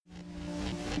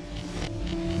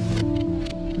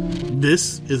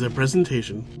This is a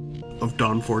presentation of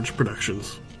Dawnforge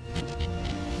Productions.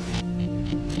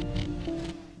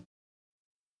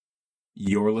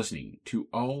 You're listening to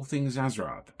All Things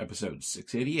Azeroth, episode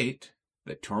 688,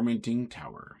 The Tormenting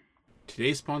Tower.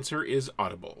 Today's sponsor is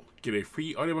Audible. Get a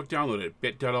free audiobook download at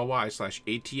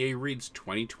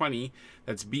bit.ly/ATAReads2020.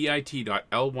 That's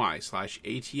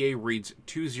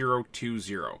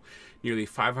bit.ly/ATAReads2020. Nearly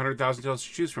 500,000 titles to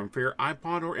choose from for your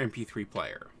iPod or MP3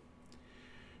 player.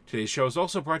 Today's show is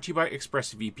also brought to you by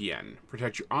ExpressVPN.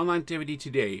 Protect your online activity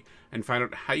today and find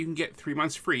out how you can get 3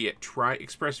 months free at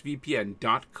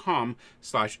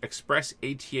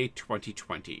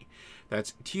tryexpressvpn.com/expressata2020.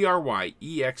 That's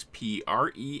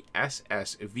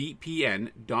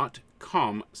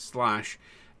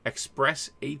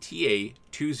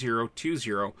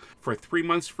tryexpressvpn.com/expressata2020 for 3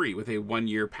 months free with a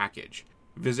 1-year package.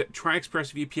 Visit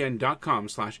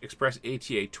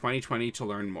tryexpressvpn.com/expressata2020 to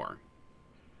learn more.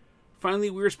 Finally,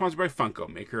 we are sponsored by Funko,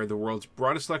 maker of the world's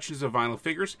broadest selections of vinyl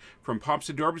figures, from Pops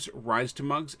to Dorbs, Rides to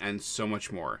Mugs, and so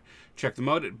much more. Check them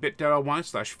out at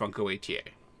bit.ly/FunkoATA.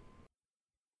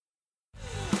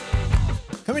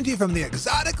 Coming to you from the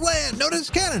exotic land known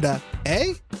as Canada,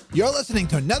 eh? You're listening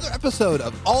to another episode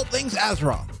of All Things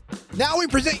Azeroth. Now we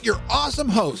present your awesome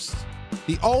hosts,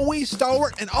 the always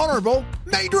stalwart and honorable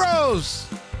Maedros,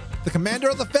 the commander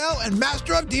of the Fel and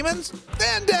master of demons,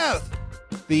 Vandeth,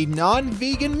 the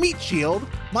non-vegan meat shield,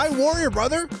 my warrior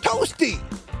brother, Toasty,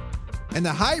 and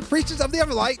the high priestess of the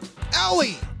Everlight,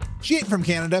 Allie. She ain't from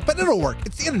Canada, but it'll work.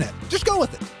 It's the internet. Just go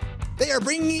with it. They are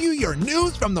bringing you your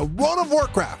news from the world of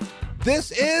Warcraft.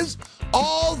 This is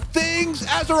All Things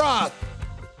Azeroth.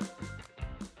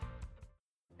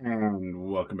 And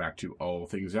welcome back to All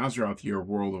Things Azeroth, your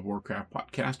World of Warcraft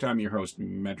podcast. I'm your host,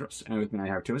 Maedros, and with me I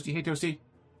have Toasty. Hey, Toasty.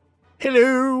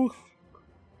 Hello! How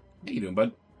you doing,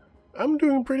 bud? I'm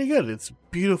doing pretty good. It's a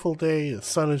beautiful day, the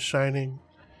sun is shining,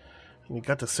 and you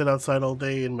got to sit outside all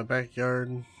day in my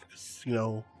backyard, because,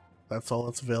 that's all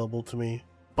that's available to me.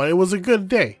 But it was a good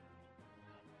day.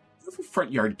 You have a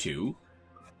front yard, too.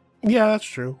 Yeah, that's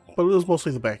true, but it was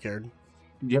mostly the backyard.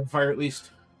 Do you have a fire, at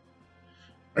least?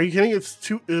 Are you kidding?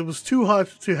 It was too hot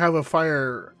to have a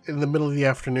fire in the middle of the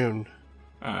afternoon.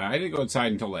 I didn't go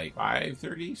outside until like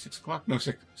 5:30, 6 o'clock? No,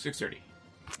 6:30.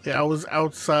 Yeah, I was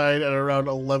outside at around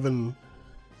 11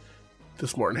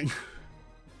 this morning.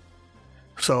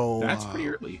 So that's pretty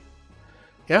early.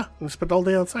 Yeah, I spent all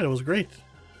day outside. It was great.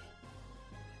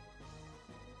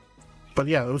 But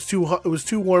yeah, it was too hot. It was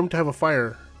too warm to have a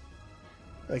fire.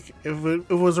 Like if it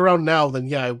was around now, then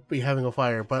yeah, I'd be having a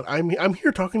fire. But I'm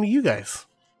here talking to you guys.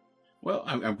 Well,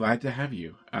 I'm glad to have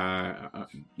you. It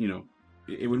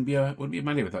wouldn't be a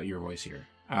Monday without your voice here.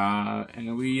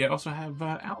 And we also have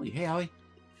Allie. Hey, Allie.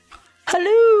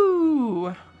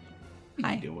 Hello.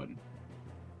 How you doing?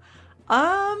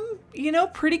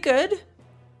 Pretty good.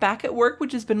 Back at work,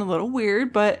 which has been a little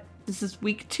weird, but this is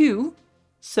week 2.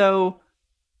 So,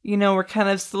 we're kind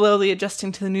of slowly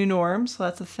adjusting to the new norm, so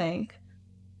that's a thing.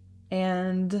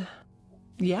 And,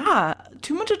 yeah,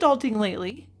 too much adulting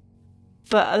lately.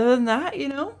 But other than that,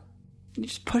 you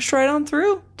just push right on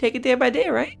through. Take it day by day,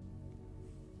 right?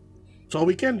 That's all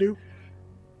we can do.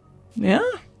 Yeah.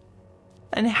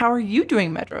 And how are you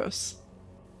doing, Maedros?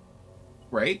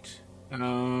 Right.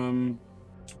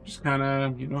 Just kind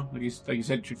of, like you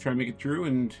said, to try and make it through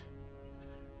and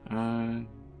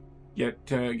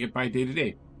get by day to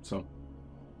day. So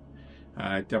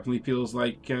it definitely feels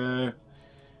like I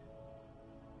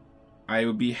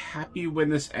would be happy when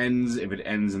this ends if it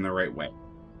ends in the right way.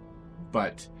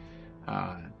 But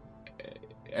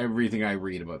everything I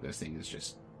read about this thing is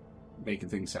just making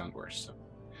things sound worse. So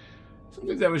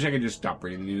sometimes I wish I could just stop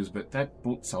reading the news, but that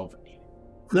won't solve anything.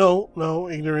 No,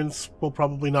 ignorance will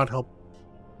probably not help.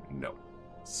 No.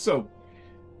 So,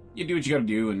 you do what you gotta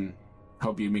do and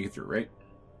help you make it through, right?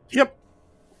 Yep.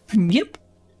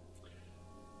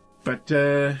 But,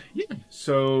 yeah.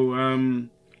 So,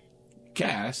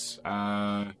 Cass,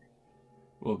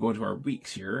 we'll go into our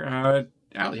weeks here.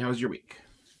 Allie, how was your week?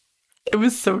 It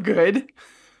was so good.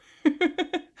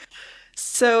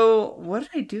 So, what did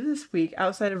I do this week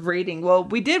outside of raiding? Well,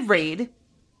 we did raid,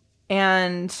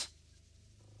 and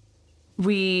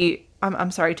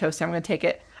I'm sorry, Toasty, I'm going to take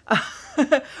it.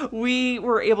 We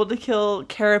were able to kill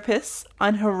Carapace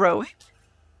on Heroic,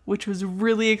 which was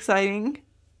really exciting.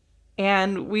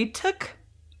 And we took,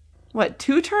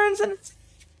 2 turns?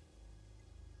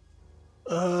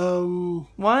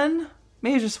 One?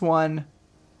 Maybe just one.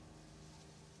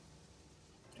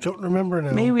 Don't remember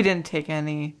now. Maybe we didn't take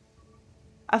any.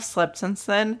 I've slept since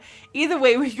then. Either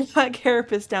way, we got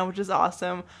Carapace down, which is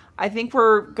awesome. I think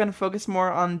we're going to focus more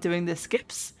on doing the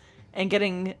skips and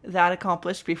getting that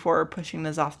accomplished before pushing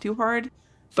N'Zoth too hard.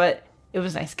 But it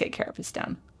was nice to get Carapace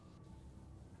down.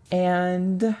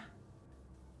 And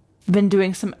been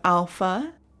doing some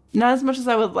alpha. Not as much as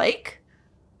I would like,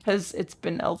 because it's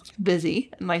been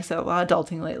busy, and like I said, a lot of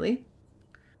adulting lately.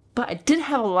 But I did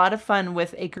have a lot of fun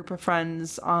with a group of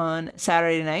friends on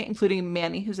Saturday night, including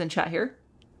Manny, who's in chat here.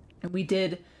 And we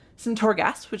did some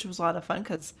Torghast, which was a lot of fun,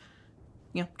 because,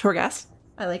 Torghast,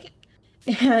 I like it.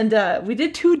 And we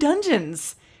did 2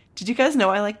 dungeons. Did you guys know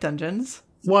I like dungeons?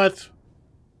 What?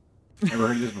 Never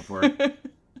heard this before.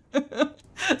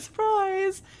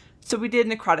 Surprise! So we did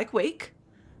Necrotic Wake,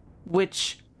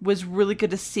 which was really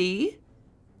good to see.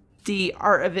 The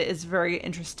art of it is very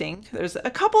interesting. There's a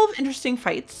couple of interesting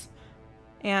fights,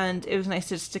 and it was nice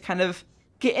just to kind of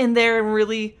get in there and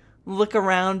really look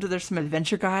around. There's some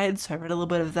adventure guides, so I read a little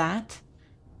bit of that.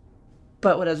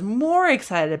 But what I was more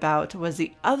excited about was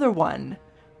the other one,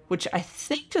 which I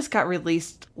think just got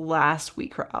released last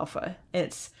week for Alpha.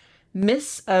 It's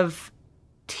Mists of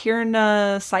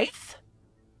Tirna Scythe,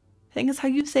 I think is how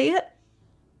you say it.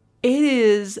 It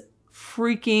is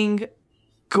freaking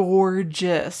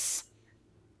gorgeous.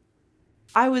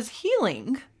 I was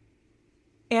healing,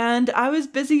 and I was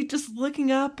busy just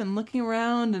looking up and looking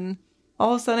around, and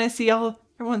all of a sudden I see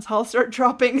everyone's health start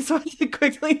dropping, so I had to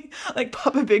quickly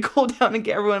pop a big hole down and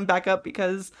get everyone back up,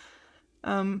 because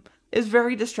it's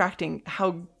very distracting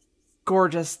how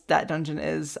gorgeous that dungeon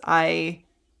is. I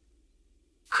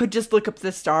could just look up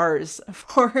the stars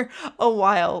for a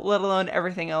while, let alone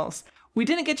everything else. We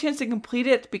didn't get a chance to complete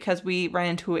it because we ran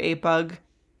into a bug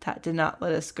that did not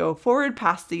let us go forward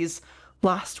past these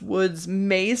Lost Woods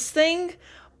maze thing,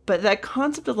 but that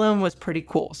concept alone was pretty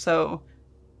cool. So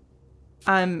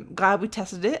I'm glad we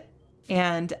tested it,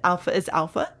 and alpha is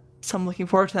alpha, so I'm looking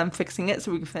forward to them fixing it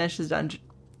so we can finish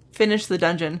the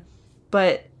dungeon.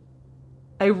 But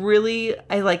I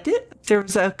liked it. There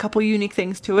was a couple unique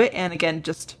things to it, and again,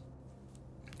 just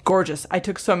gorgeous. I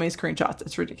took so many screenshots.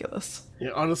 It's ridiculous.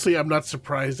 Yeah, honestly, I'm not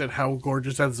surprised at how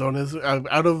gorgeous that zone is.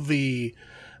 Out of the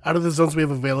zones we have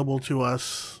available to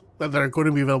us, that are going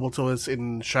to be available to us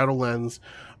in Shadowlands,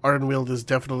 Ardenweald is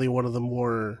definitely one of the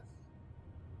more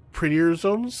prettier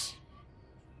zones.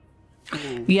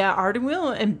 Yeah,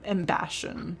 Ardenweald and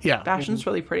Bastion. Yeah. Bastion's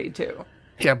really pretty too.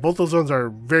 Yeah, both those zones are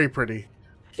very pretty.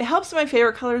 It helps my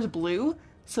favorite color is blue,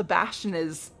 so Bastion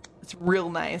it's real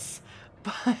nice.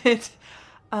 But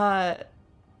I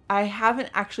haven't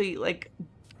actually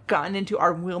gotten into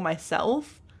Ardenweald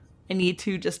myself. I need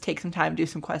to just take some time, do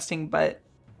some questing, but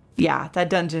yeah, that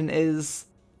dungeon it's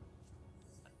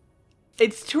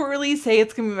too early to say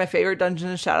it's gonna be my favorite dungeon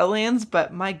in Shadowlands,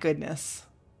 but my goodness,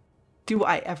 do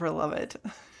I ever love it.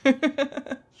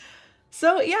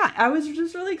 So yeah, I was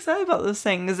just really excited about those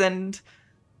things, and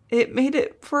it made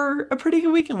it for a pretty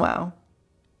good weekend. Wow.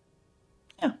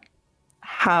 Yeah.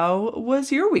 How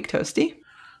was your week, Toasty?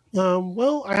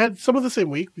 Well, I had some of the same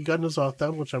week. We got N'Zoth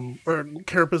down,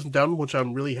 Carapace down, which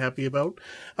I'm really happy about.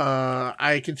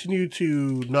 I continue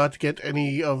to not get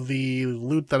any of the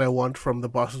loot that I want from the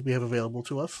bosses we have available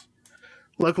to us.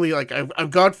 Luckily,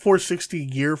 I've got 460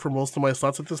 gear for most of my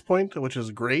slots at this point, which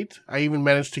is great. I even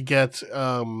managed to get,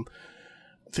 I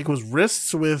think it was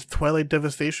wrists with Twilight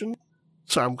Devastation.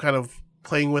 So I'm kind of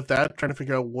playing with that, trying to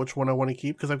figure out which one I want to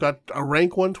keep, because I've got a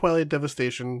rank 1 Twilight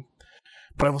Devastation,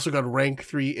 but I've also got rank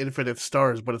 3 Infinite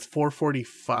Stars, but it's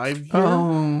 445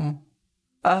 gear.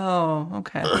 Oh,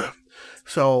 okay.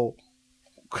 So,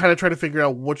 kind of trying to figure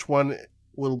out which one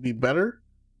will be better,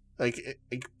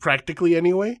 practically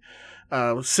anyway.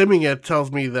 Simming it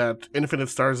tells me that Infinite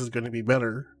Stars is going to be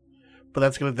better, but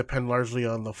that's going to depend largely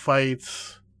on the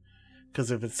fights. Because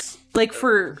if it's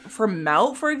for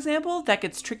Mount, for example, that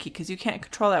gets tricky because you can't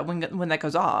control that when that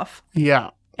goes off.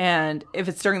 Yeah. And if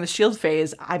it's during the shield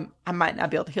phase, I might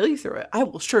not be able to heal you through it. I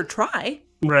will sure try.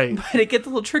 Right. But it gets a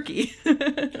little tricky.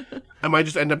 I might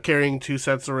just end up carrying 2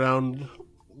 sets around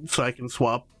so I can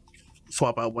swap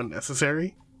out when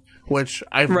necessary, which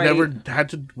I've never had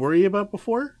to worry about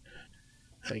before.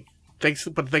 Thanks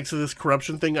to this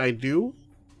corruption thing, I do.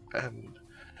 And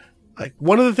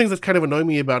one of the things that's kind of annoying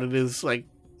me about it is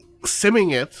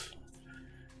simming it.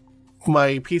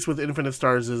 My piece with Infinite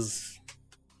Stars is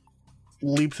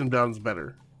leaps and bounds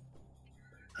better.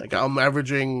 I'm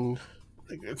averaging,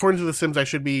 according to the Sims, I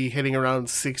should be hitting around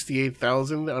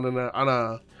 68,000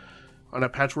 on a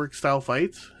patchwork style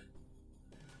fight.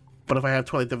 But if I have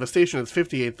Twilight Devastation, it's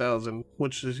 58,000,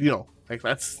 which is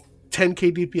that's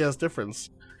 10k DPS difference.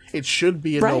 It should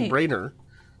be a no-brainer.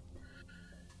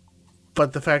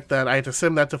 But the fact that I had to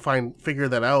sim that to figure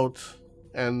that out,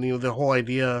 and the whole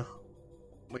idea,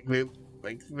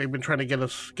 Like, they've been trying to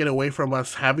get away from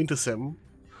us having to sim.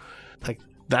 Like,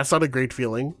 that's not a great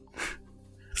feeling.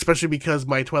 Especially because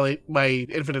my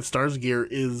Infinite Stars gear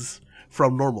is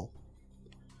from normal.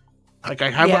 Like, I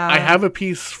have a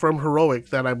piece from Heroic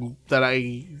that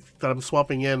I'm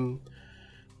swapping in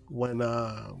when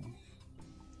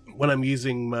I'm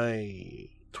using my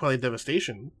Twilight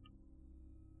Devastation.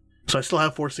 So I still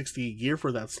have 460 gear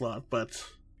for that slot, but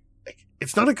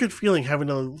it's not a good feeling having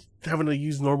to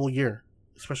use normal gear,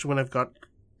 especially when I've got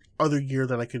other gear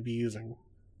that I could be using.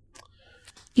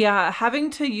 Yeah, having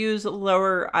to use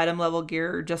lower item level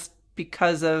gear just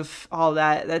because of all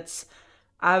that,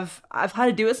 I've had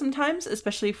to do it sometimes,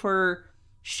 especially for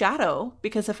Shadow,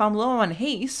 because if I'm low on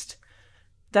haste,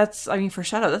 for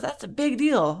Shadow, that's a big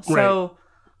deal. So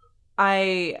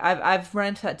right. I've run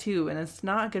into that too, and it's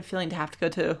not a good feeling to have to go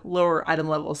to lower item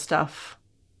level stuff.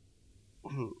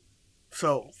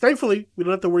 So thankfully, we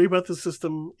don't have to worry about the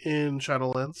system in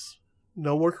Shadowlands.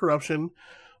 No more corruption,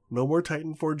 no more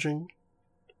Titan forging.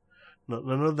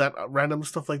 None of that random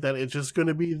stuff like that. It's just going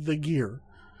to be the gear,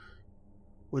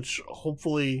 which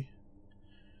hopefully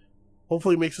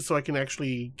makes it so I can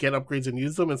actually get upgrades and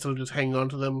use them instead of just hanging on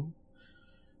to them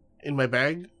in my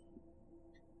bag.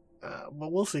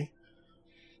 But we'll see.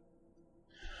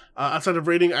 Outside of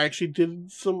raiding, I actually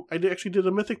did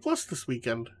a Mythic Plus this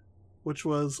weekend, which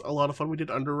was a lot of fun. We did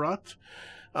Underrot.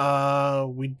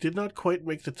 We did not quite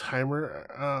make the timer.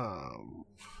 I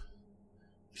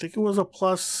think it was a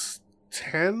plus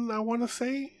 10, I want to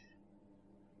say.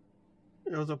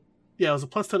 It was a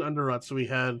plus 10 Underrot, so we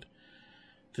had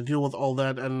to deal with all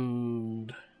that,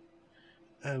 and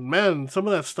man, some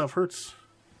of that stuff hurts,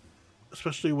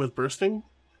 especially with bursting.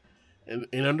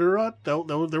 In Underrot, there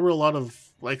were a lot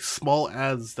of like small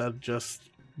ads that just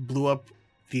blew up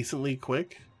decently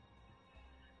quick,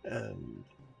 and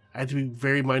I had to be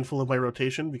very mindful of my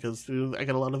rotation because I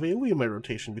got a lot of AoE in my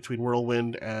rotation between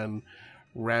Whirlwind and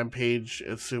Rampage,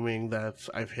 assuming that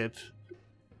I've hit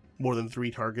more than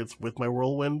 3 targets with my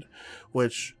Whirlwind,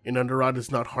 which in Underrot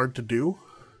is not hard to do.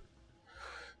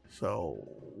 So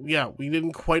yeah, we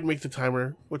didn't quite make the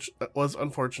timer, which was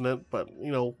unfortunate, but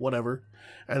whatever.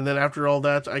 And then after all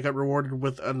that, I got rewarded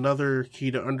with another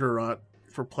key to Underrot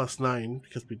for plus 9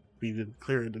 because we didn't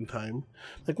clear it in time.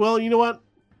 Like, well, you know what?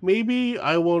 Maybe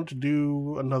I won't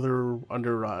do another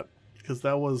Underrot because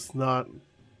that was not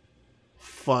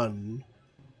fun,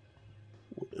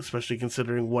 especially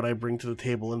considering what I bring to the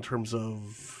table in terms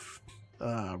of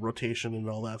rotation and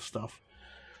all that stuff.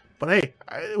 But hey,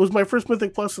 it was my first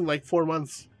Mythic Plus in like 4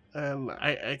 months, and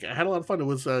I had a lot of fun. It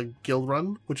was a guild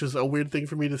run, which is a weird thing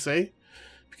for me to say,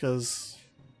 because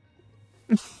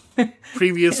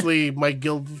previously my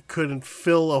guild couldn't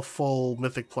fill a full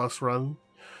Mythic Plus run.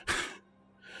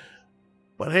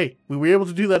 But hey, we were able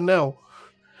to do that now,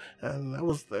 and that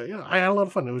was I had a lot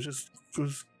of fun. It was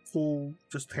cool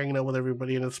just hanging out with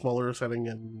everybody in a smaller setting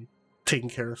and taking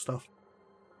care of stuff.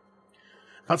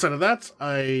 Outside of that,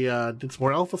 I did some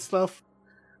more alpha stuff,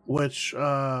 which,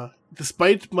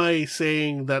 despite my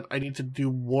saying that I need to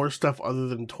do more stuff other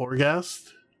than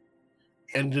Torghast,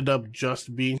 ended up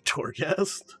just being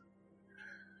Torghast.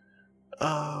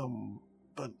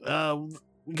 But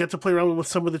we got to play around with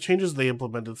some of the changes they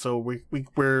implemented. So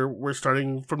we're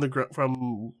starting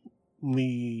from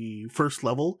the first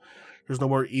level. There's no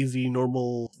more easy,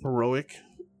 normal, heroic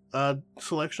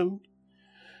selection.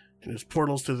 And there's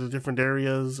portals to the different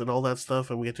areas and all that stuff,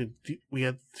 and we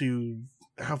had to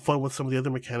have fun with some of the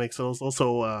other mechanics. So it was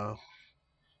also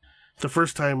the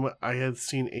first time I had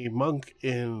seen a monk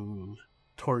in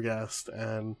Torghast,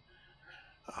 and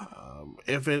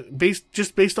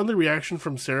based on the reaction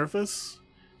from Seraphis,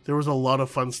 there was a lot of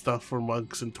fun stuff for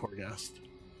monks in Torghast.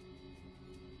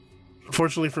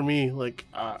 Unfortunately for me, like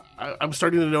I'm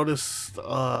starting to notice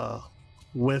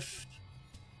with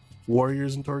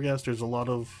warriors in Torghast, there's a lot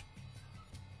of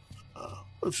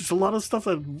it's just a lot of stuff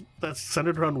that's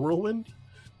centered around Whirlwind,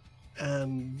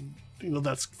 and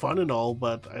that's fun and all,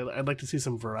 but I'd like to see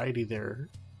some variety there.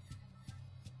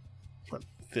 But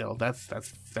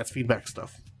that's feedback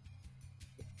stuff.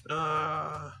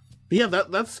 Yeah,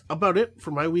 that's about it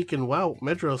for my week in WoW.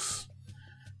 Medros,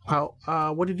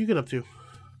 what did you get up to?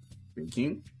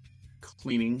 Drinking,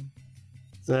 cleaning.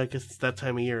 I guess it's that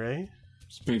time of year, eh?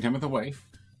 Spending time with the wife.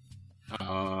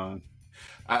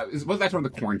 Well, that's from the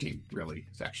quarantine, really.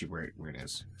 It's actually where it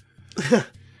is.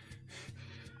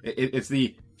 It's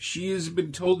she's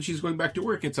been told she's going back to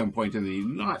work at some point in the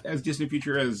not as distant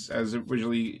future as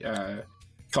originally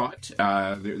thought.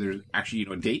 There's actually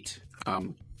a date.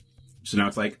 So now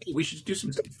it's like, hey, we should do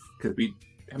some stuff because we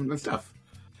haven't done stuff.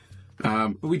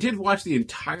 But we did watch the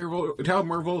entire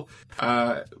Marvel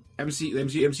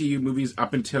MCU movies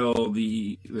up until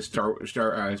the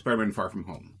Spider-Man Far From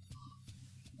Home.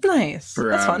 Nice.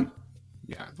 That's fun.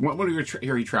 Yeah, one of your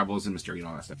here he travels in Mystery and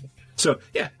all that stuff. So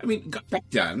yeah, I mean, got that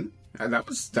done. That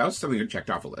was something that checked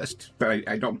off a list. But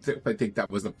I don't think that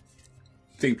was the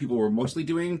thing people were mostly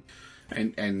doing,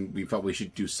 and we felt we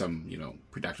should do some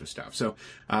productive stuff. So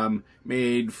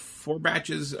made 4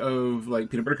 batches of like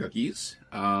peanut butter cookies,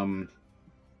 and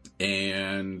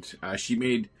she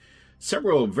made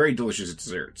several very delicious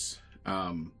desserts.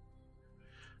 I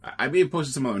may have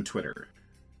posted some on Twitter.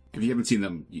 If you haven't seen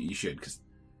them, you should, because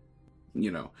I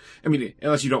mean,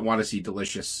 unless you don't want to see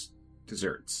delicious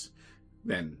desserts,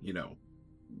 then,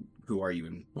 who are you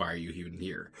and why are you even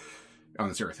here on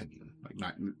this earth? I mean, like,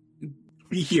 not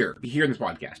be here in this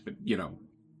podcast, but,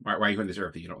 why are you on this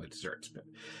earth if you don't like desserts? But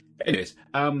anyways,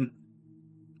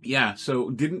 yeah, so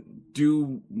didn't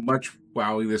do much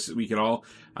wowing this week at all.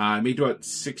 I made about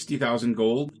 60,000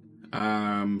 gold,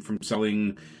 from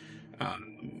selling,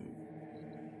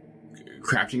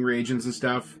 crafting reagents and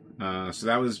stuff. So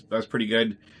that was pretty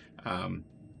good.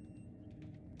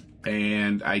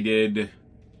 And I did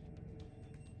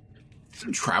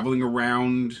some traveling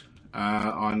around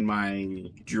on my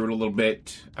Druid a little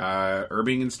bit,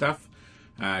 herbing and stuff,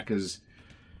 because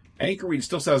Anchorweed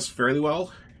still sells fairly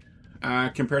well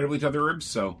comparatively to other herbs.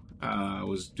 So I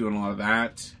was doing a lot of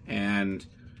that, and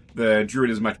the Druid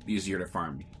is much easier to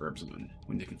farm herbs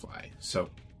when they can fly.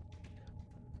 So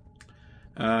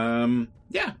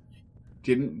yeah.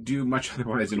 Didn't do much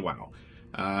otherwise in WoW.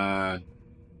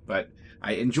 But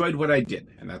I enjoyed what I did,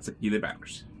 and that's the key that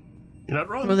matters. You're not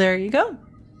wrong. Well, there you go.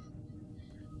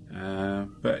 Yeah,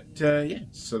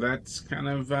 so that's kind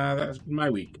of that's been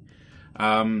my week.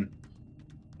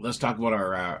 Let's talk about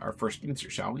our first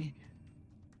sponsor, shall we?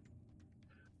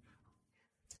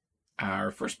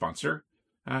 Our first sponsor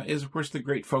is, of course, the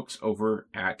great folks over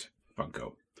at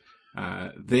Funko.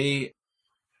 They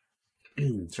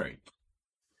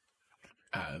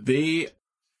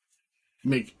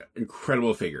make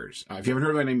incredible figures. If you haven't heard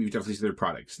of my name, you've definitely seen their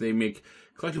products. They make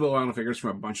collectible Lionel figures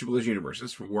from a bunch of Blizzard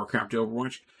universes, from Warcraft to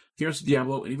Overwatch, Heroes to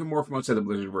Diablo, and even more from outside the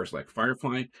Blizzard universe, like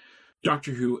Firefly,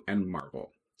 Doctor Who, and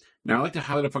Marvel. Now, I like to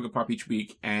highlight a Funko Pop each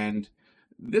week, and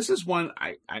this is one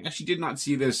I actually did not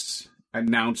see this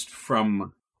announced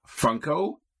from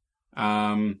Funko.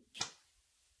 And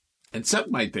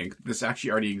some might think this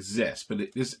actually already exists, but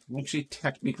it is actually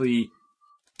technically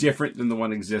different than the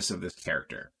one exists of this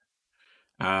character.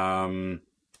 Just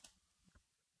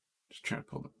trying to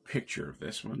pull the picture of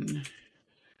this one.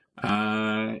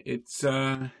 It's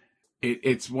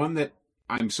one that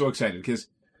I'm so excited because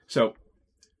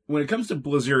when it comes to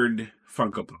Blizzard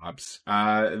Funko Pops,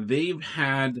 they've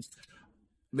had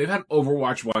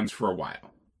Overwatch ones for a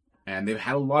while, and they've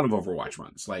had a lot of Overwatch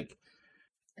ones. Like,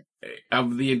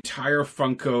 of the entire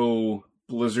Funko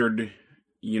Blizzard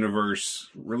universe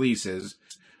releases,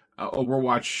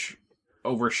 Overwatch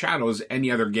overshadows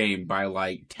any other game by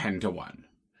like 10-1.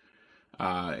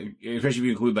 Especially if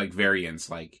you include like variants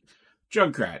like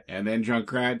Junkrat, and then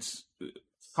Junkrat's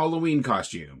Halloween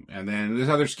costume, and then this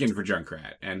other skin for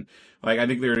Junkrat, and like I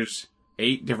think there's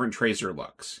 8 different Tracer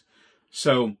looks.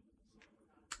 So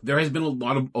there has been a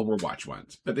lot of Overwatch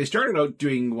ones, but they started out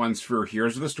doing ones for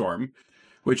Heroes of the Storm,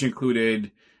 which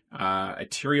included a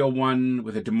Tyrael one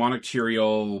with a demonic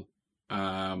Tyrael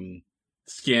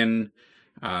skin.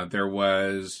 There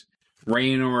was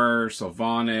Raynor,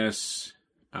 Sylvanas.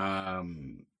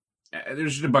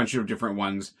 There's just a bunch of different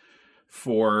ones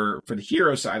for the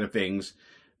hero side of things,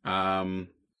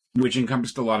 which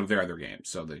encompassed a lot of their other games.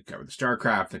 So they covered the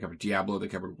StarCraft, they covered Diablo, they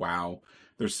covered WoW.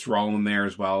 There's Thrall in there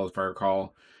as well, if I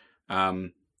recall. So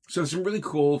there's some really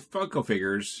cool Funko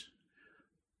figures,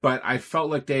 but I felt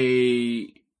like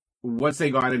once they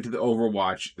got into the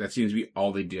Overwatch, that seems to be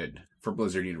all they did for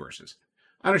Blizzard universes.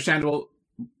 Understandable.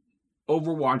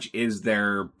 Overwatch is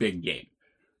their big game.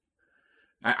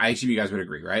 I assume you guys would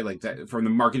agree, right? Like that, from the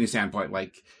marketing standpoint,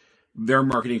 like they're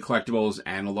marketing collectibles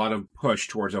and a lot of push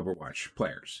towards Overwatch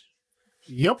players.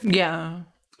 Yep. Yeah.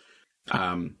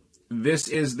 This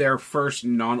is their first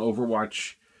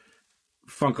non-Overwatch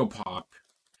Funko Pop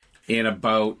in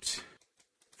about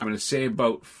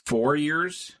 4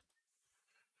 years.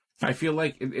 I feel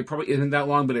like it probably isn't that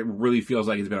long, but it really feels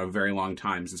like it's been a very long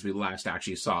time since we last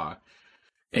actually saw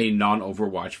a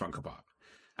non-Overwatch Funko Pop.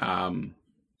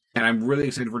 And I'm really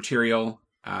excited for Tyrael.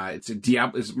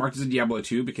 It's marked as a Diablo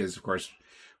 2 because, of course,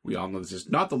 we all know this is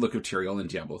not the look of Tyrael in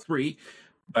Diablo 3.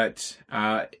 But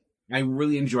I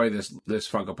really enjoy this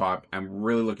Funko Pop. I'm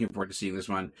really looking forward to seeing this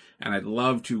one, and I'd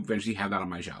love to eventually have that on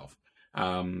my shelf.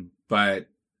 But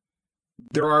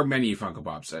there are many Funko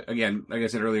Pops. Again, like I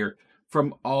said earlier,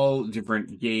 from all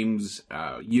different games,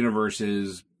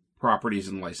 universes, properties,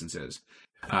 and licenses.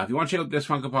 If you want to check out this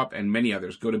Funko Pop and many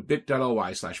others, go to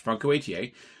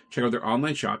bit.ly/FunkoATA, check out their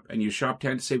online shop, and use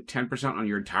Shop10 to save 10% on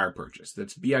your entire purchase.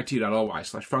 That's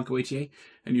bit.ly/FunkoATA,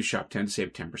 and use Shop10 to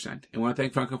save 10%. And I want to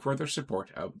thank Funko for their support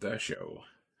of the show.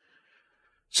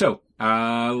 So,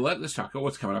 let's talk about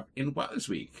what's coming up in WoW this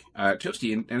week.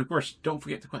 Toasty, and of course, don't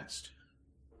forget the quest.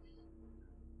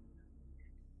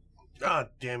 God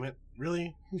damn it.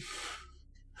 Really?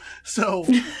 So,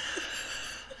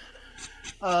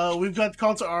 we've got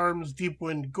Call to Arms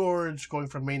Deepwind Gorge going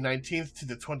from May 19th to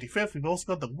the 25th. We've also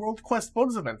got the World Quest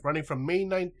bonus event running from May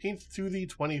 19th to the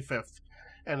 25th.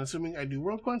 And assuming I do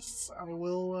World Quests, I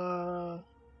will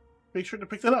make sure to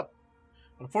pick that up.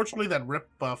 Unfortunately, that RIP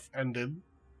buff ended.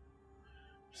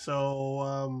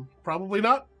 So, probably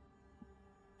not.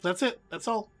 That's it. That's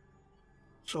all.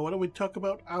 So why don't we talk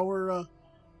about our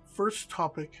first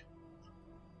topic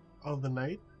of the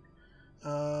night.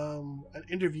 An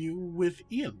interview with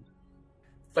Ian.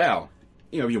 Well,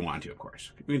 if you want to, of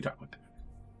course. We can talk about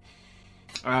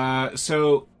that.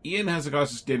 So, Ian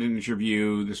Hazzagossis did an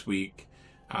interview this week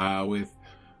with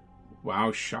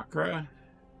WoW Chakra,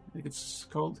 I think it's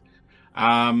called.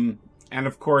 And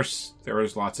of course, there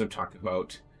was lots of talk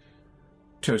about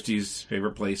Toasty's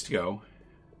favorite place to go.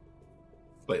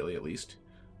 Lately, at least.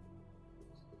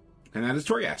 And that is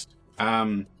Torghast.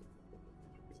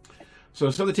 So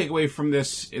the takeaway from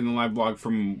this in the live blog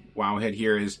from Wowhead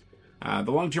here is the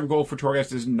long-term goal for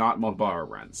Torghast is not multiple hour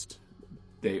runs.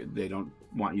 They don't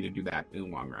want you to do that in the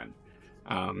long run.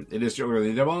 It is still early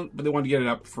development, but they want to get it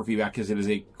up for feedback because it is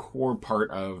a core part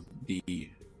of the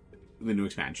new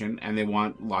expansion, and they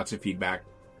want lots of feedback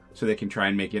so they can try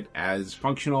and make it as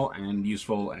functional and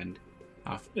useful and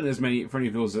fit as many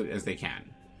people as they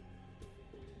can.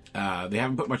 They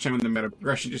haven't put much time in the meta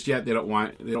progression just yet. They don't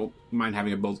mind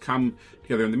having a build come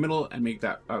together in the middle and make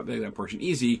that portion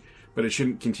easy, but it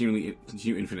shouldn't continue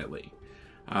infinitely.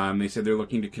 They said they're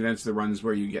looking to condense the runs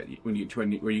where you get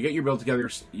your build together,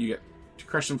 you get to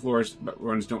crush some floors, but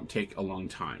runs don't take a long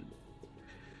time.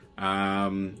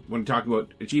 When talking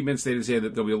about achievements, they did say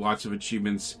that there'll be lots of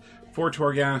achievements for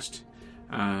Torghast,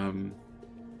 and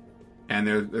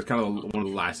they're kind of one of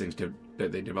the last things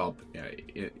that they develop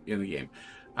in the game.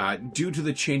 Due to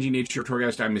the changing nature of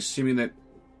Torghast, I'm assuming that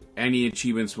any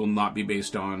achievements will not be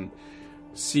based on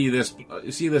see this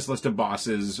list of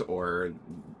bosses or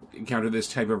encounter this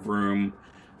type of room,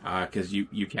 because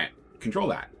you can't control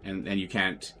that, and you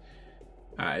can't.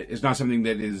 It's not something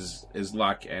that is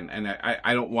luck, and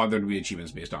I don't want there to be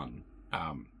achievements based on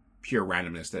pure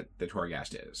randomness that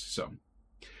Torghast is. So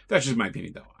that's just my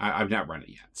opinion, though. I've not run it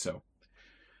yet, so.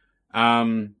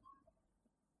 And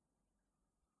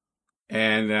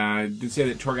did say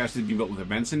that Torghast did be built with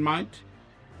events in mind.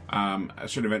 A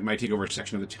certain event might take over a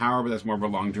section of the tower, but that's more of a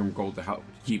long-term goal to help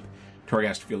keep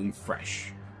Torghast feeling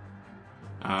fresh.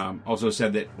 Also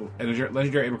said that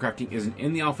Legendary Armor Crafting isn't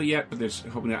in the alpha yet, but they're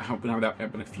hoping to have that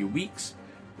up in a few weeks.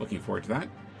 Looking forward to that.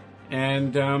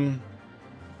 And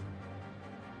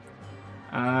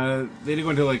they do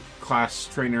go into like class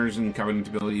trainers and covenant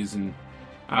abilities, and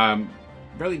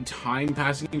really time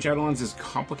passing in Shadowlands is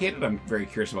complicated. I'm very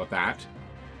curious about that.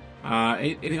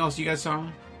 Anything else you guys saw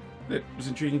that was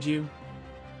intriguing to you?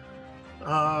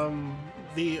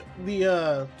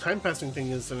 The time passing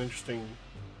thing is an interesting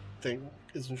thing.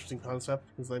 Is an interesting concept,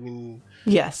 because I mean,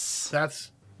 yes,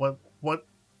 that's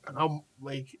how,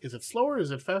 like, is it slower,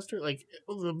 is it faster? Like,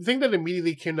 the thing that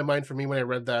immediately came to mind for me when I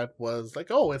read that was like,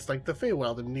 oh, it's like the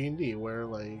Feywild in D&D, where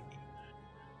like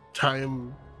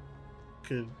time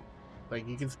could, like,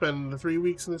 you can spend the 3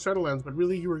 weeks in the Shadowlands, but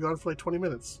really you were gone for like 20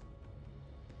 minutes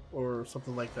or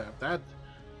something like that.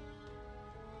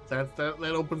 That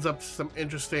opens up some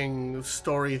interesting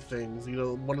story things.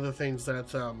 One of the things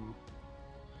that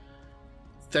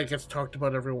gets talked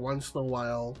about every once in a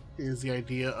while is the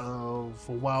idea of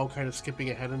WoW kind of skipping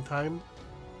ahead in time.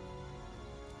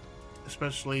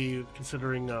 Especially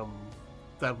considering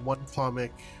that one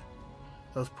comic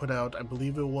that was put out, I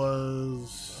believe it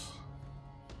was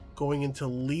going into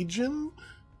Legion,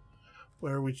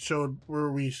 where we saw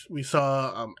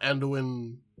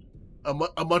Anduin, a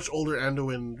much older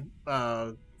Anduin,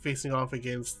 facing off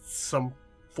against some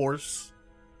force.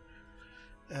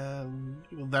 And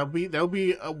that would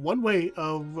be one way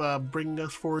of bringing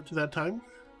us forward to that time.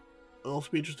 It'll also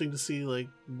be interesting to see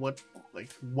what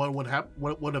would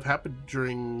have happened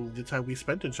during the time we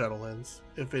spent in Shadowlands,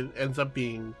 if it ends up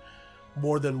being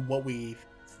more than what we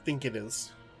think it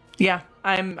is. Yeah,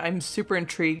 I'm super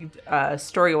intrigued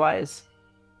story wise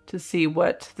to see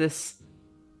what this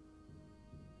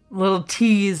little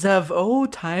tease of, oh,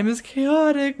 time is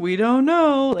chaotic. We don't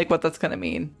know, like, what that's going to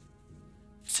mean.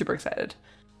 Super excited.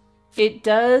 It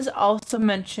does also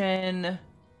mention,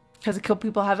 because a couple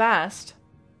people have asked,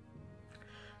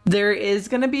 there is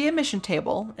going to be a mission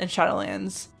table in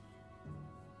Shadowlands.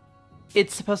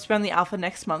 It's supposed to be on the alpha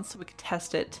next month, so we can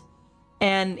test it.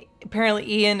 And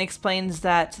apparently Ian explains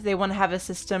that they want to have a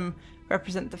system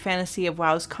represent the fantasy of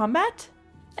WoW's combat,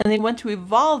 and they want to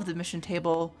evolve the mission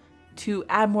table to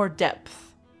add more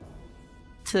depth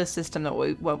to the system than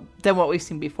what we've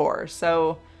seen before.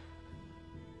 So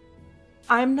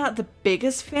I'm not the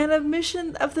biggest fan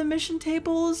of the mission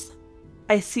tables.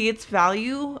 I see its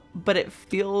value, but it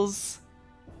feels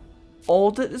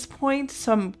old at this point,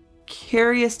 so I'm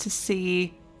curious to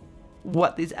see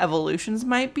what these evolutions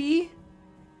might be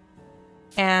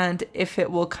and if it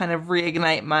will kind of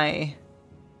reignite my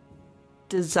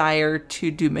desire to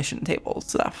do mission table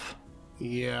stuff.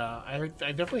 Yeah,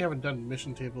 I definitely haven't done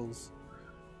mission tables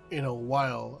in a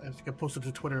while. I think I posted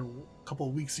to Twitter a couple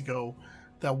of weeks ago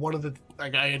that one of the,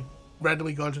 like, I had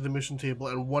randomly gone to the mission table,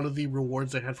 and one of the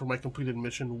rewards I had for my completed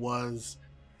mission was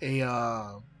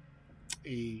a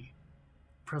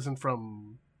present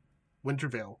from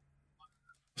Wintervale.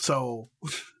 So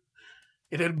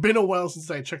it had been a while since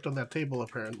I checked on that table,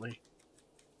 apparently.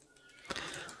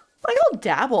 Like, I'll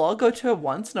dabble. I'll go to it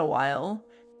once in a while.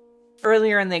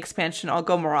 Earlier in the expansion, I'll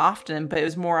go more often, but it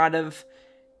was more out of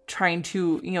trying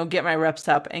to, get my reps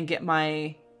up and get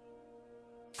my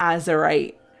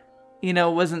Azerite.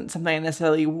 Wasn't something I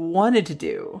necessarily wanted to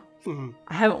do. Mm-hmm.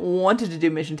 I haven't wanted to do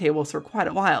mission tables for quite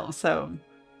a while, so.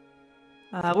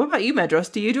 What about you,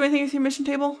 Medros? Do you do anything with your mission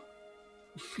table?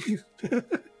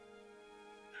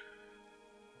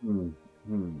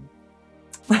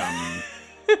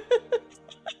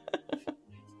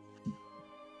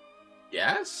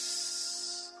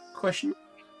 Yes? Question?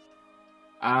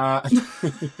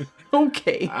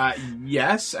 Okay.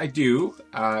 Yes, I do.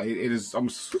 It is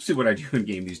almost exclusively what I do in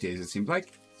game these days, it seems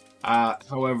like.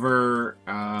 However,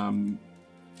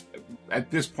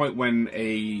 at this point when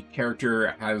a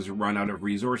character has run out of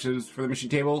resources for the mission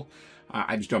table,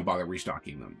 I just don't bother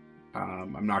restocking them.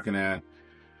 I'm not gonna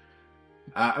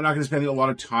spend a lot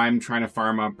of time trying to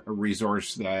farm up a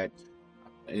resource that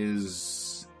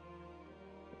is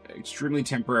extremely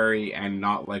temporary and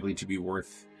not likely to be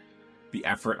worth the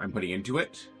effort I'm putting into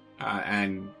it.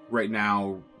 And right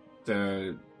now,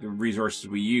 the resources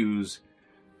we use,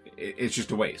 it's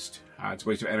just a waste. It's a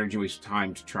waste of energy, waste of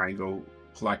time to try and go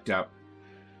collect up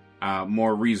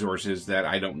more resources that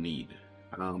I don't need.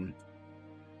 I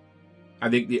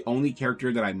think the only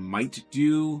character that I might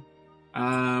do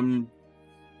the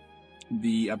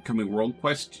upcoming World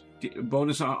Quest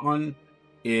bonus on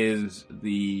is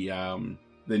the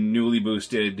newly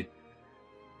boosted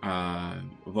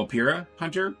Vulpira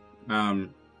Hunter,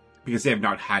 because they have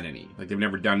not had any. Like, they've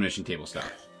never done mission table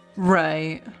stuff.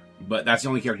 Right. But that's the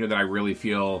only character that I really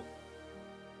feel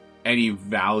any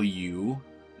value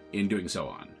in doing so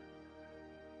on.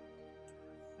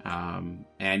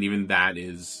 And even that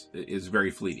is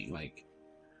very fleeting. Like,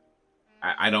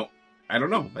 I don't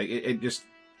know. Like, it just,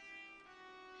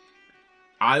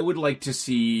 I would like to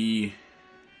see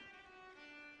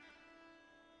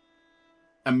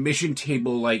a mission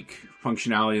table like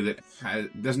functionality that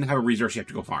doesn't have a resource you have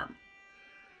to go farm.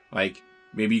 Like,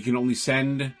 maybe you can only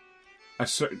send a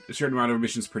certain amount of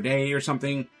missions per day or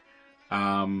something.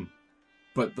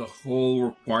 But the whole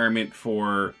requirement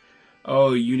for,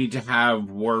 you need to have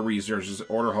war resources,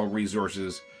 order hall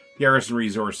resources, garrison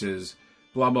resources,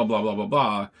 blah, blah, blah, blah, blah,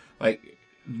 blah. Like,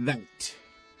 that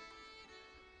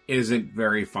isn't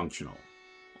very functional.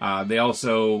 They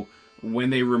also,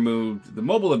 when they removed the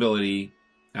mobile ability,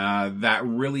 that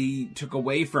really took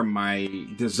away from my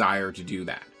desire to do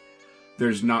that.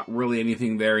 There's not really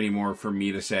anything there anymore for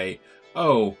me to say,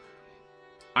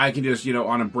 I can just,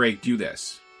 on a break do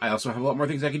this. I also have a lot more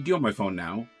things I can do on my phone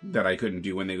now that I couldn't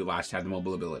do when they last had the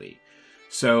mobile ability.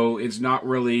 So it's not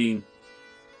really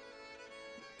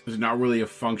a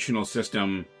functional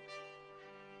system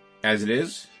as it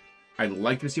is. I'd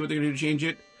like to see what they're going to do to change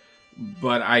it,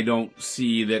 but I don't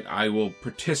see that I will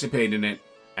participate in it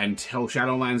until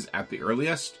Shadowlands at the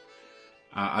earliest,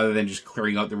 other than just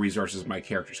clearing out the resources my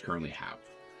characters currently have.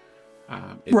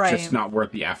 It's just not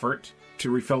worth the effort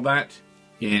to refill that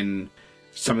in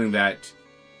something that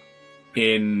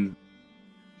in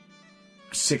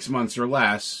 6 months or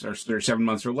less, or 7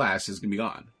 months or less, is going to be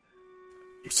gone.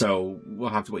 So we'll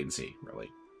have to wait and see, really.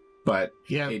 But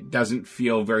It doesn't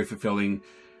feel very fulfilling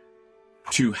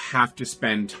to have to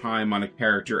spend time on a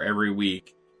character every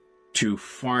week to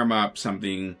farm up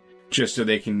something just so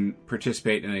they can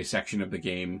participate in a section of the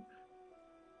game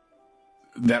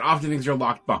that often things are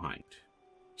locked behind.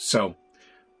 So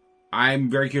I'm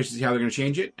very curious to see how they're going to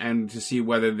change it and to see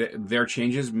whether their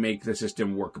changes make the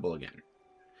system workable again.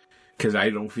 Because I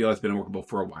don't feel it's been workable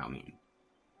for a while now.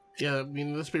 Yeah, I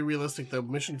mean, let's be realistic. The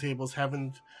mission tables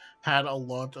haven't had a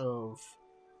lot of...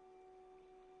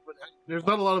 There's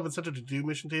not a lot of incentive to do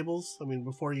mission tables. I mean,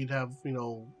 before you'd have,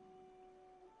 a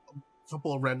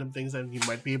couple of random things that you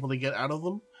might be able to get out of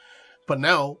them. But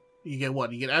now, you get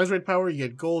what? You get Azerite power, you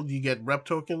get gold, you get rep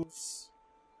tokens,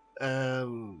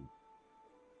 and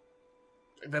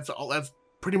that's all. That's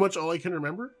pretty much all I can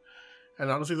remember. And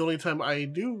honestly, the only time I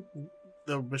do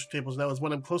the mission tables now is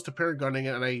when I'm close to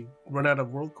Paragoning and I run out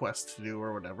of world quests to do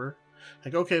or whatever.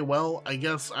 Like, okay, well, I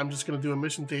guess I'm just going to do a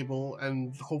mission table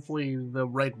and hopefully the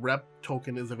right rep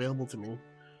token is available to me.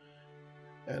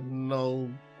 And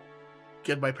I'll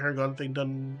get my Paragon thing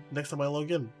done next time I log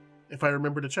in, if I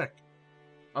remember to check.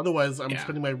 Otherwise, I'm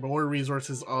spending my more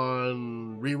resources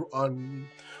on loot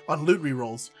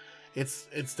rerolls.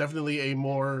 It's definitely a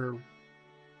more...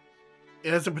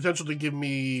 It has the potential to give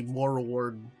me more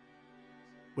reward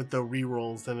with the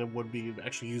rerolls than it would be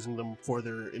actually using them for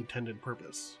their intended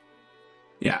purpose.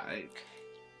 Yeah,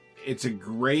 it's a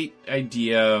great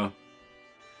idea,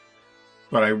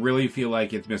 but I really feel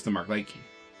like it's missed the mark. Like,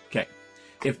 okay,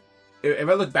 if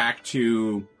I look back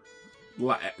to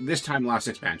this time last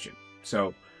expansion,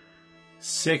 so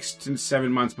 6 to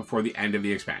 7 months before the end of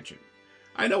the expansion,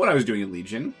 I know what I was doing in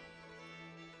Legion.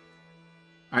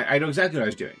 I know exactly what I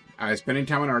was doing. I was spending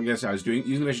time on Argus. I was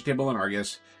using the mission table on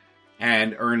Argus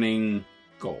and earning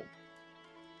gold.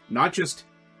 Not just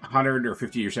 100 or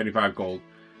 50 or 75 gold,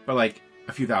 but like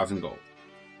a few thousand gold.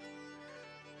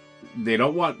 They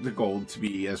don't want the gold to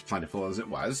be as plentiful as it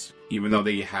was, even though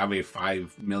they have a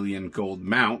 5 million gold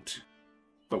mount.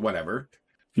 But whatever.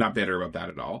 Not bitter about that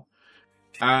at all.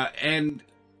 And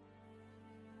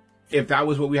if that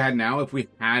was what we had now, if we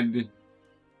had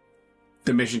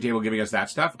the mission table giving us that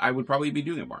stuff, I would probably be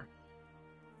doing it more.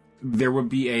 There would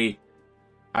be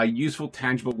a useful,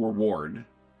 tangible reward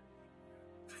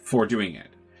for doing it.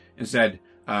 Instead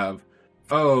of,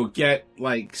 get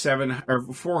like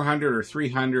 400 or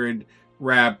 300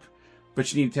 rep,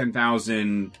 but you need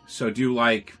 10,000, so do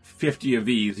like 50 of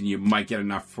these and you might get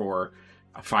enough for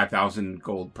a 5,000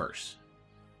 gold purse.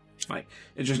 Like,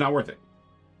 it's just not worth it.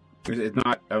 It's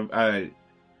not a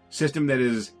system that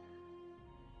is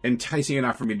enticing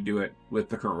enough for me to do it with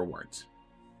the current rewards.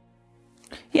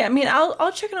 Yeah, I mean,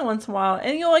 I'll check it out once in a while,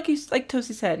 and like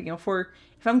Toasty said,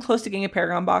 if I'm close to getting a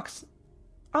Paragon box,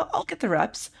 I'll get the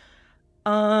reps.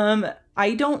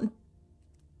 I don't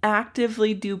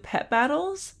actively do pet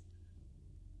battles,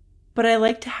 but I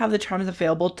like to have the charms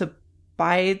available to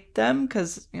buy them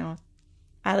because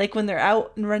I like when they're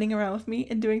out and running around with me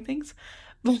and doing things.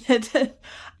 But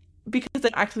because I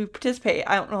actively participate,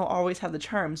 I don't always have the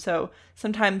charms. So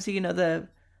sometimes the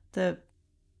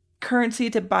currency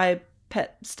to buy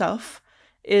pet stuff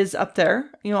is up there.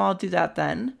 I'll do that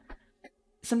then.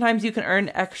 Sometimes you can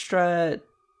earn extra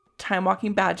time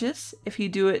walking badges if you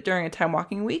do it during a time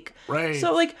walking week. Right.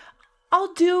 So like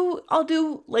I'll do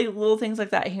like little things like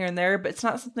that here and there, but it's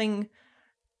not something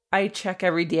I check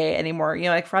every day anymore.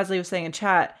 Like Frasley was saying in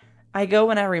chat, I go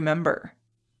when I remember.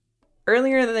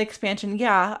 Earlier in the expansion,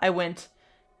 I went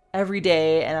every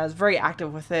day and I was very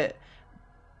active with it.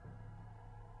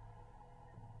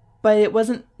 But it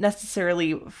wasn't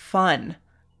necessarily fun.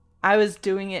 I was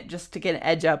doing it just to get an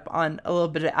edge up on a little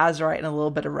bit of Azerite and a little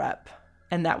bit of rep.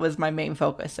 And that was my main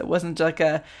focus. It wasn't like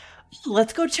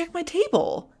let's go check my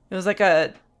table. It was like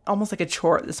almost like a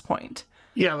chore at this point.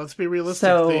 Yeah, let's be realistic.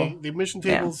 So, the mission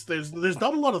tables, there's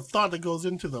not a lot of thought that goes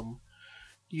into them.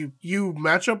 You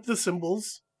match up the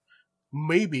symbols,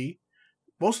 maybe.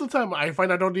 Most of the time, I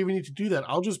find I don't even need to do that.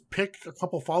 I'll just pick a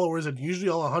couple followers and usually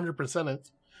I'll 100% it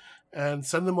and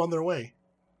send them on their way.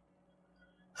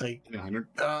 Like 100,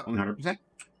 only 100%.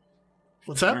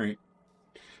 What's that? All right,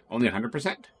 only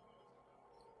 100%.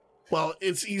 Well,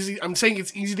 it's easy. I'm saying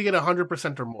it's easy to get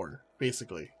 100% or more,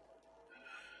 basically.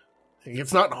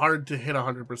 It's not hard to hit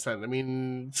 100%. I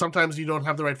mean, sometimes you don't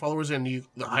have the right followers, and the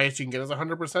highest you can get is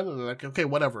 100%, and they're like, okay,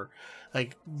 whatever.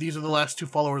 Like, these are the last 2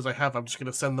 followers I have. I'm just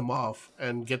going to send them off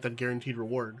and get that guaranteed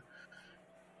reward.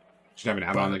 Just have an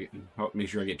add-on to make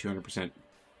sure I get 200%.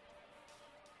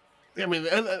 I mean,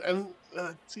 and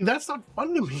see, that's not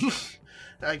fun to me.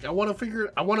 Like, I want to figure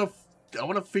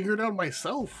it out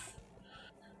myself.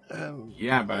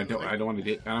 Yeah, but I don't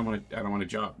want a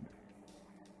job.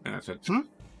 And that's what.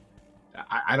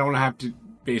 I don't have to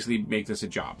basically make this a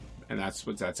job, and that's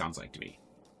what that sounds like to me.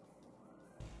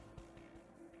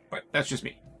 But that's just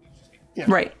me. Yeah.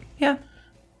 Right. Yeah.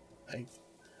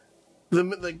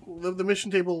 the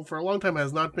mission table for a long time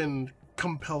has not been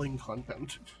compelling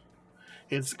content.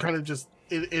 It's kind of just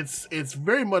it's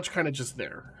very much kind of just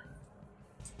there.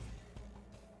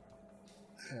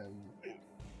 And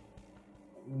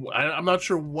I'm not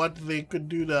sure what they could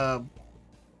do to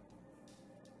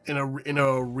in a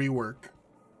rework,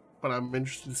 but I'm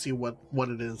interested to see what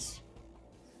it is.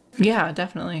 Yeah,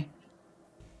 definitely.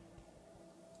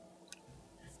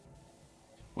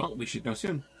 Well, we should know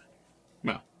soon.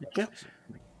 Well, yeah,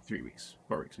 like 3 weeks,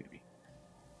 4 weeks maybe.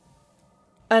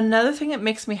 Another thing that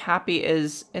makes me happy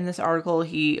is in this article,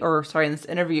 in this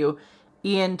interview,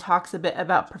 Ian talks a bit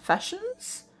about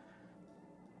professions,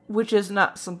 which is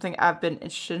not something I've been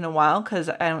interested in a while because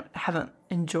I haven't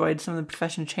enjoyed some of the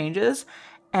profession changes.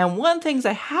 And one of the things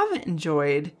I haven't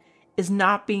enjoyed is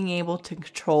not being able to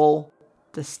control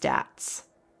the stats.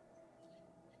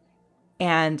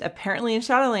 And apparently in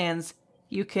Shadowlands,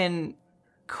 you can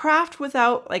craft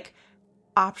without like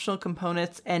optional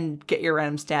components and get your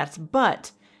random stats,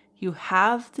 but you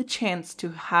have the chance to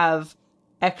have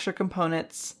extra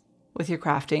components with your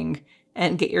crafting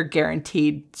and get your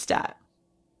guaranteed stat.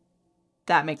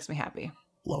 That makes me happy.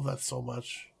 Love that so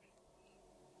much.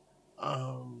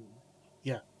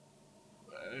 Yeah.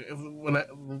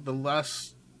 The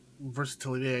last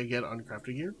versatility I get on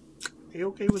crafting gear,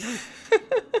 okay with me.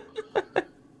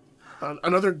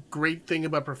 Another great thing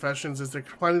about professions is they're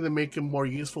planning to make them more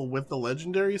useful with the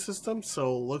legendary system.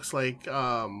 So it looks like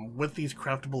with these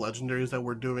craftable legendaries that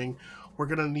we're doing, we're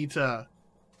gonna need to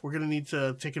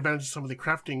take advantage of some of the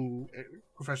crafting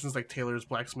professions like tailors,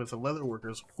 blacksmiths, and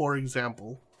leatherworkers, for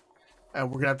example. And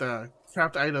we're gonna have to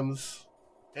craft items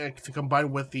to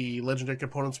combine with the legendary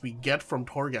components we get from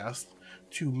Torghast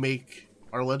to make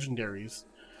our legendaries,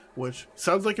 which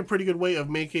sounds like a pretty good way of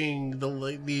making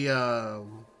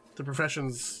the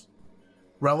professions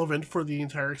relevant for the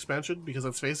entire expansion, because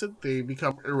let's face it, they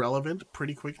become irrelevant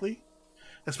pretty quickly,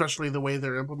 especially the way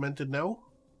they're implemented now.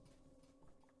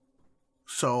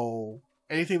 So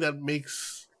anything that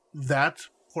makes that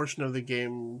portion of the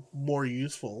game more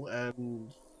useful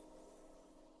and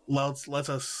lets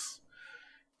us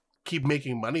keep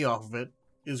making money off of it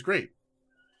is great.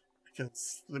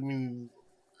 Because I mean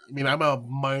I'm a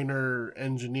minor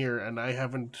engineer and I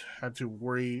haven't had to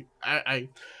worry. I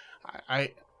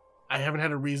haven't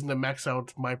had a reason to max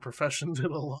out my professions in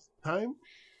a long time.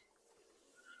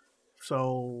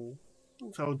 So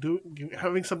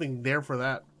having something there for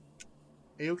that,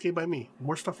 okay by me.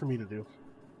 More stuff for me to do.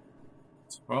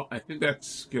 Well, I think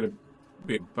that's going to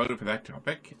be about it for that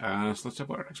topic. So let's talk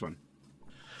about our next one.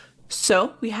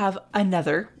 So we have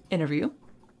another interview,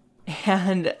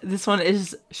 and this one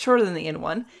is shorter than the Ian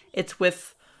one. It's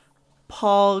with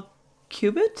Paul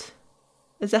Cubitt.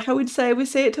 Is that how we say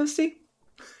it, Toasty?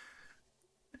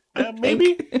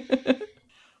 Maybe.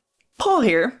 Paul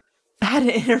here had an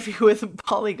interview with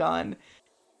Polygon,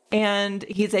 and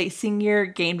he's a senior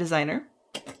game designer.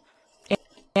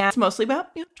 And it's mostly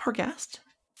about Torghast,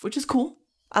 which is cool.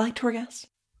 I like Torghast.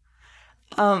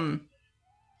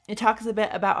 It talks a bit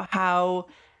about how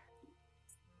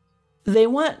they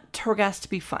want Torghast to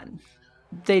be fun.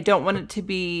 They don't want it to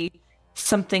be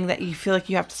something that you feel like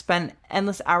you have to spend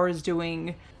endless hours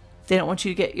doing. They don't want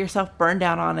you to get yourself burned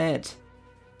out on it.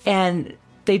 And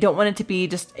they don't want it to be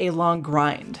just a long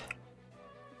grind.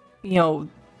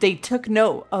 They took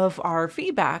note of our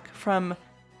feedback from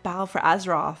Battle for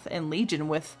Azeroth and Legion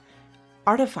with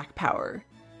artifact power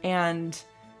and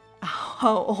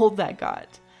how old that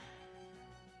got.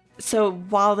 So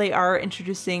while they are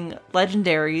introducing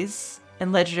legendaries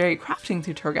and legendary crafting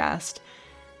through Torghast,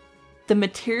 the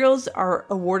materials are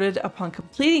awarded upon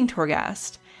completing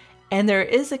Torghast, and there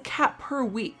is a cap per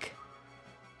week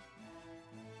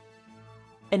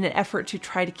in an effort to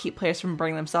try to keep players from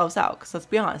burning themselves out. Because let's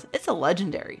be honest, it's a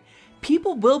legendary.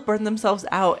 People will burn themselves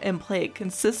out and play it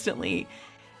consistently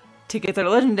to get their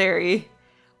legendary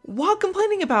while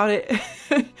complaining about it.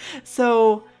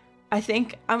 So I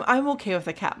think I'm okay with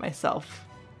a cap myself.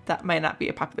 That might not be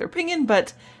a popular opinion,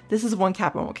 but this is one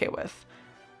cap I'm okay with.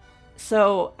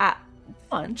 So at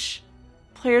launch,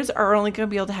 players are only going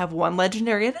to be able to have one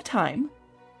legendary at a time.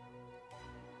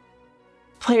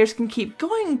 Players can keep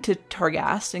going to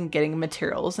Torghast and getting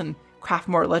materials and craft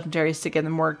more legendaries to give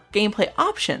them more gameplay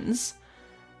options.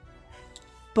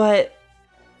 But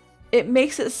it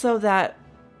makes it so that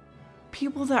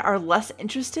people that are less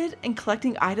interested in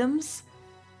collecting items,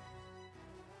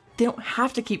 they don't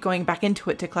have to keep going back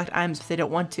into it to collect items if they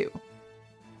don't want to.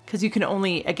 Because you can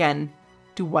only, again,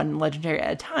 do one legendary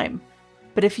at a time.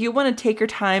 But if you want to take your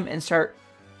time and start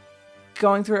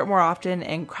going through it more often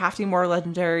and crafting more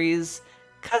legendaries,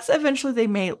 because eventually they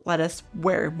may let us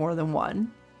wear more than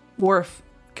one, or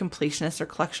completionist or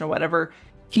collection or whatever,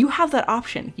 you have that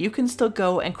option. You can still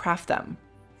go and craft them.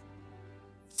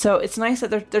 So it's nice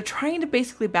that they're trying to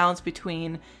basically balance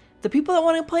between the people that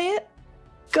want to play it,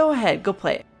 go ahead, go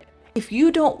play it. If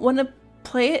you don't want to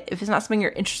play it, if it's not something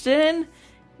you're interested in,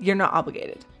 you're not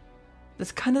obligated.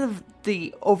 That's kind of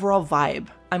the overall vibe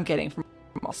I'm getting from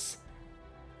us.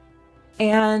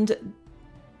 And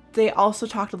they also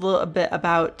talked a little bit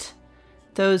about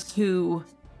those who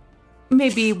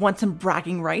maybe want some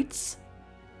bragging rights.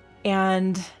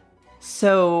 And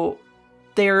so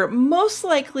they're most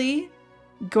likely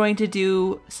going to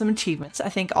do some achievements. I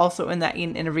think also in that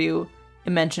interview,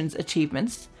 it mentions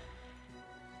achievements.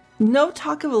 No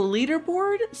talk of a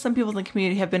leaderboard. Some people in the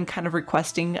community have been kind of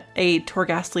requesting a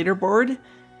Torghast leaderboard.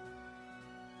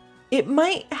 It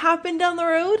might happen down the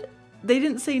road. They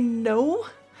didn't say no.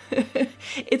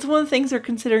 It's one of the things they're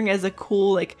considering as a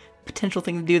cool, like, potential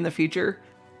thing to do in the future.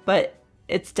 But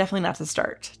it's definitely not to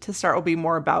start. To start will be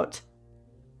more about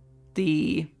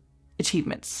the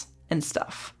achievements and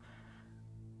stuff.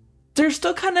 They're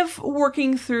still kind of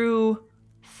working through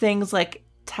things like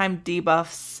time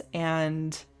debuffs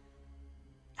and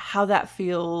how that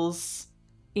feels.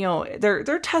 You know,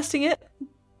 they're testing it.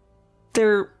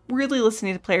 They're really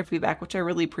listening to player feedback, which I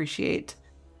really appreciate.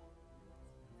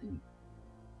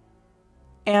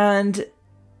 And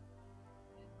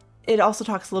it also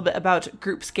talks a little bit about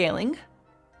group scaling,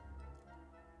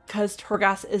 because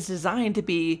Torghast is designed to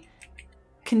be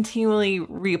continually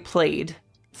replayed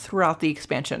throughout the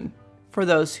expansion for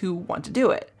those who want to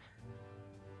do it.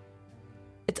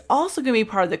 It's also going to be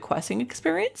part of the questing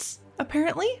experience,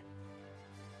 apparently.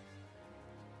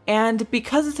 And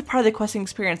because it's a part of the questing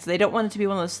experience, they don't want it to be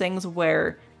one of those things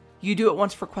where you do it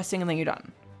once for questing and then you're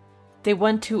done. They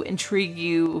want to intrigue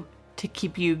you to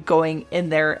keep you going in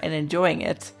there and enjoying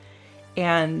it.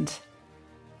 And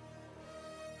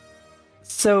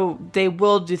so they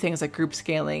will do things like group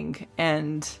scaling,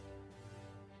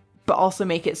 but also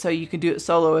make it so you can do it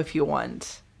solo if you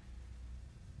want.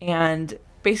 And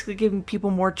basically giving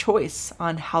people more choice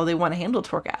on how they want to handle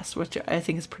Torghast, which I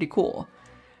think is pretty cool.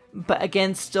 But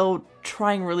again, still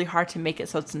trying really hard to make it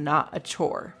so it's not a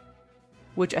chore,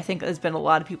 which I think has been a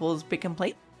lot of people's big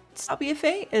complaint about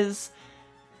BFA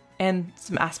and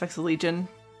some aspects of Legion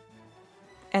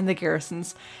and the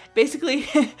garrisons. Basically,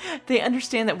 they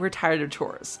understand that we're tired of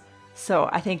chores. So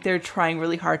I think they're trying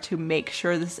really hard to make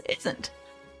sure this isn't,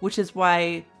 which is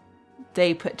why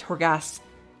they put Torghast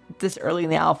this early in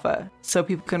the alpha, so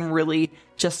people can really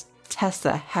just test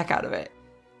the heck out of it,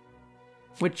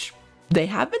 which they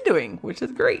have been doing, which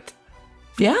is great.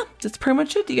 Yeah, that's pretty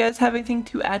much it. Do you guys have anything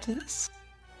to add to this?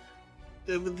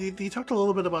 They talked a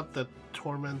little bit about the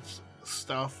Torment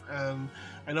stuff, and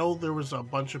I know there was a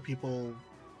bunch of people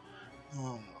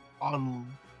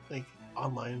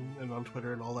online and on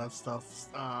Twitter and all that stuff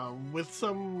with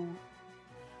some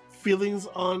feelings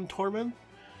on Torment.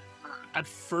 At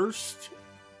first,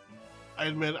 I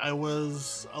admit I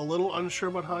was a little unsure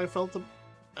about how I felt.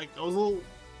 I was a little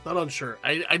not unsure.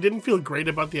 I didn't feel great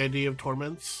about the idea of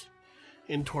torments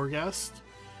in Torghast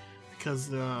because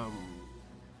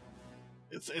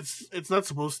it's not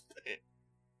supposed to,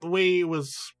 the way it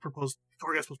was proposed.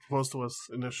 Torghast was proposed to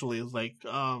us initially is like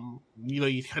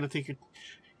you kind of take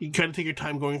your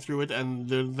time going through it, and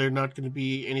they're not going to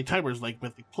be any timers like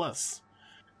Mythic Plus.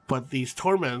 But these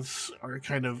torments are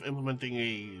kind of implementing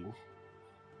a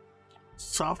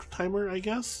soft timer, I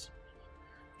guess.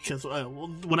 Because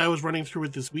when I was running through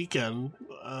it this weekend,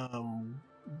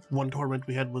 one torment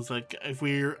we had was like, if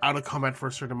we're out of combat for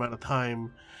a certain amount of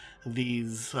time,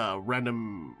 these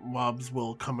random mobs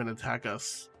will come and attack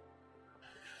us.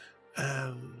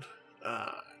 And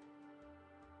I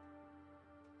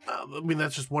mean,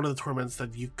 that's just one of the torments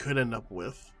that you could end up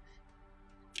with.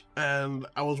 And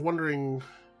I was wondering,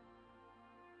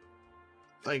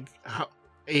 like, how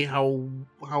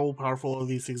powerful are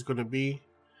these things going to be?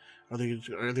 Are they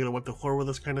going to wipe the floor with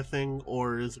this kind of thing,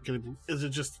 or is it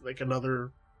just like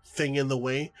another thing in the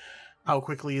way? How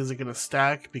quickly is it going to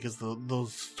stack? Because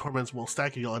those torments will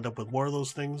stack, and you'll end up with more of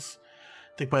those things.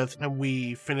 I think by the time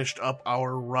we finished up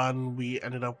our run, we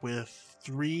ended up with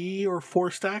 3 or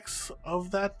 4 stacks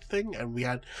of that thing, and we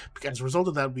had, as a result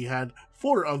of that, we had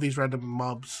 4 of these random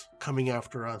mobs coming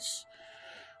after us.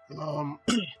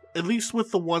 At least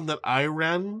with the one that I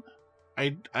ran,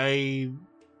 I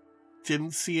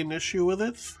didn't see an issue with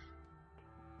it.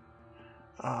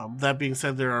 That being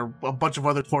said, there are a bunch of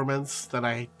other torments that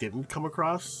I didn't come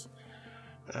across,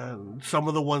 and some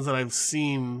of the ones that I've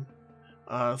seen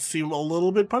seem a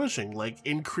little bit punishing, like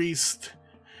increased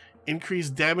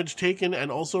damage taken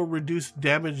and also reduced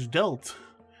damage dealt.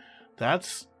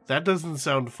 That's that doesn't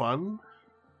sound fun,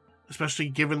 especially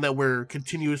given that we're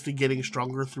continuously getting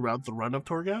stronger throughout the run of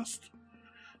Torghast.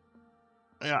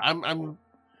 Yeah,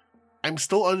 I'm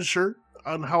still unsure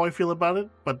on how I feel about it,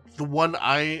 but the one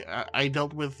I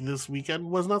dealt with this weekend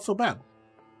was not so bad.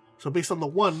 So based on the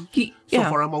one, so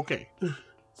far I'm okay.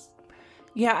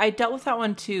 Yeah, I dealt with that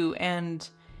one too, and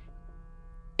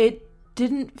it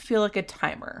didn't feel like a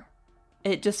timer.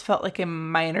 It just felt like a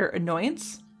minor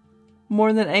annoyance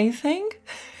more than anything.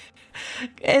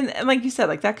 and like you said,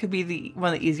 like that could be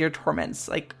one of the easier torments.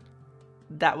 Like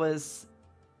that was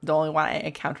the only one I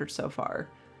encountered so far.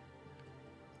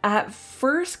 At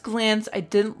first glance, I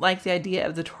didn't like the idea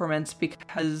of the torments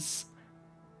because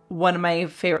one of my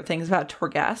favorite things about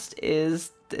Torghast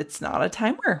is it's not a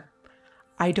timer.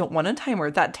 I don't want a timer.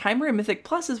 That timer in Mythic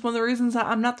Plus is one of the reasons that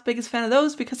I'm not the biggest fan of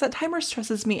those, because that timer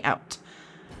stresses me out.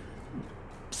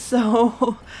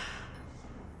 So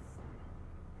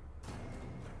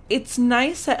it's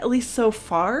nice that at least so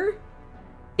far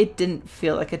it didn't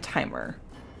feel like a timer.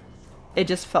 It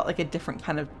just felt like a different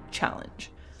kind of challenge.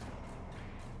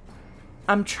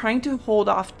 I'm trying to hold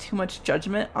off too much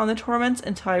judgment on the torments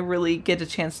until I really get a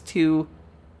chance to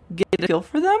get a feel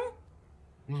for them.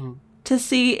 Mm-hmm. To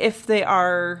see if they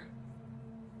are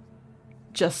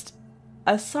just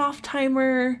a soft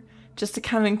timer, just to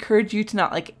kind of encourage you to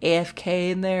not like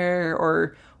AFK in there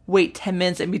or wait 10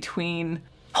 minutes in between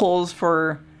pulls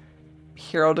for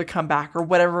hero to come back or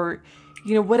whatever,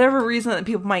 whatever reason that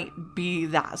people might be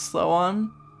that slow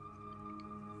on,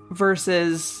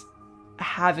 versus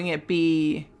having it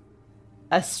be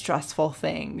a stressful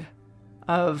thing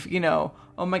of,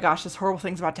 oh my gosh, this horrible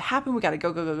thing's about to happen. We got to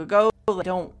go. I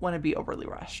don't want to be overly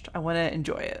rushed. I want to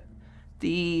enjoy it.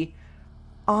 The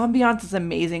ambiance is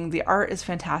amazing. The art is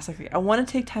fantastic. I want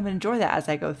to take time and enjoy that as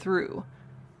I go through.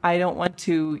 I don't want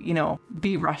to,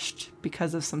 be rushed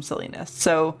because of some silliness.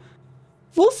 So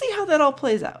we'll see how that all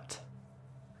plays out.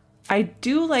 I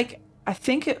do I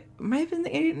think it might have been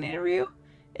the interview.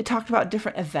 It talked about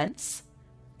different events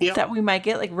that we might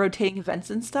get, like rotating events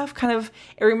and stuff.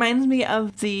 It reminds me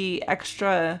of the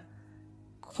extra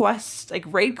quests, like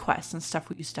raid quests and stuff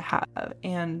we used to have,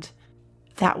 and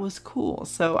that was cool.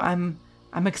 So I'm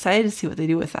excited to see what they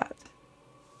do with that.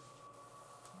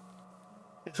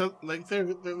 So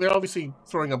they're obviously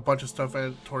throwing a bunch of stuff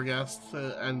at Torghast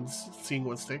and seeing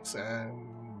what sticks, and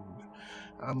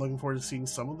I'm looking forward to seeing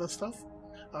some of this stuff.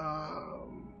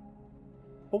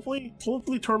 Hopefully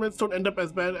torments don't end up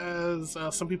as bad as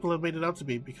some people have made it out to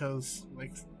be, because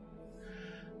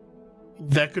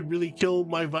that could really kill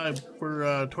my vibe for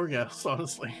Torghast,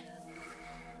 honestly.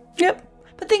 Yep,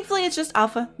 but thankfully it's just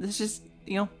alpha. It's just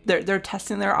they're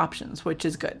testing their options, which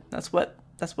is good. That's what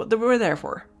we're there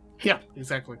for. Yeah,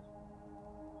 exactly.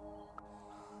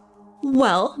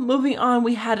 Well, moving on,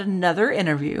 we had another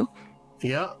interview.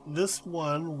 Yeah, this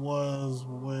one was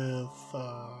with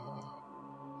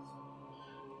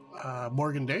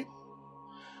Morgan Day.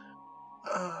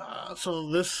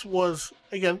 So this was,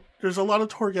 again, there's a lot of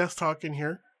Torghast talk in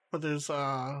here, but there's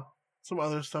some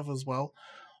other stuff as well.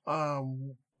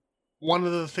 One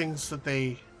of the things that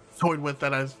they toyed with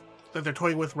that they're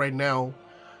toying with right now,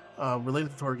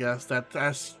 related to Torghast, that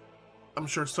as I'm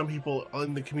sure some people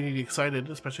in the community excited,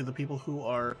 especially the people who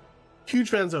are huge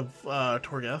fans of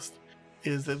Torghast,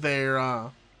 is that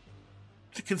they're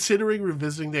considering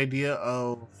revisiting the idea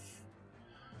of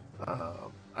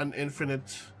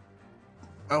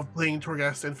playing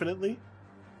Torghast infinitely,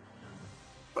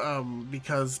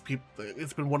 because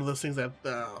it's been one of those things that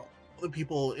the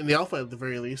people in the alpha, at the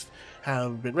very least,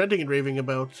 have been ranting and raving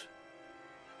about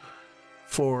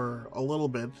for a little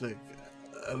bit.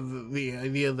 The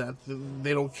idea that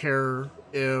they don't care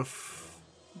if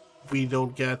we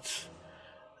don't get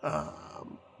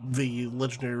the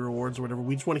legendary rewards or whatever.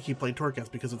 We just want to keep playing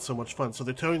Torghast because it's so much fun. So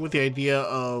they're toying with the idea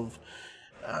of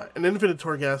an infinite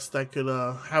Torghast that could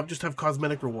have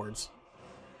cosmetic rewards,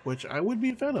 which I would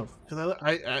be a fan of, because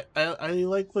I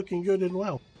like looking good in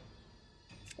WoW.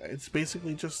 It's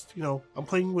basically just, I'm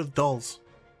playing with dolls,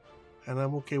 and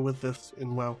I'm okay with this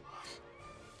in WoW.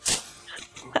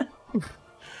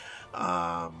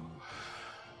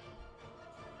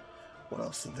 What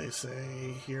else did they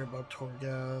say here about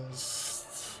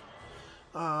Torghast?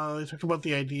 They talked about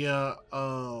the idea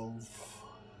of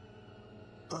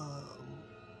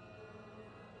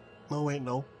no, wait,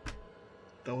 no.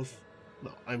 No,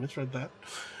 I misread that.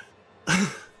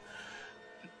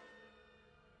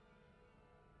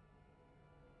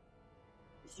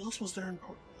 What else was there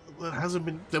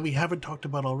that we haven't talked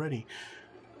about already?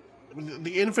 I mean,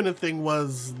 the infinite thing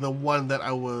was the one that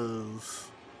I was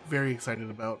very excited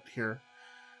about here.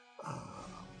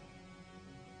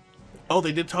 Oh,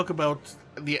 they did talk about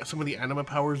some of the anima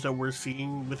powers that we're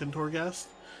seeing within Torghast.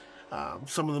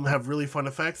 Some of them have really fun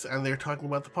effects, and they're talking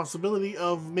about the possibility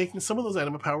of making some of those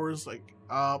anima powers like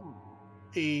an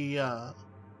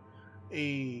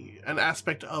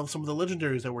aspect of some of the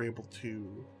legendaries that we're able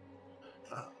to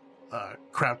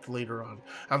craft later on.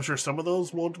 I'm sure some of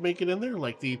those won't make it in there,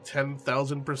 like the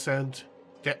 10,000%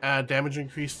 damage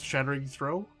increased Shattering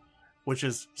Throw, which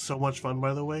is so much fun,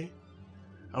 by the way.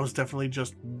 I was definitely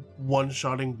just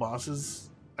one-shotting bosses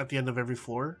at the end of every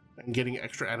floor and getting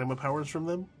extra anima powers from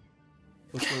them,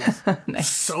 which was Nice.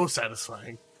 so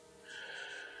satisfying.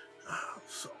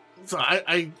 So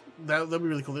I that'd be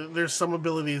really cool. There's some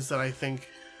abilities that I think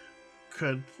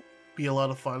could be a lot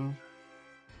of fun.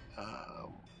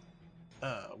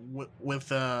 With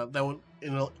that one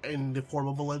in the form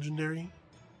of a legendary.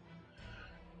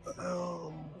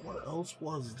 What else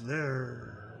was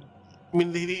there? I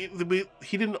mean,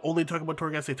 he didn't only talk about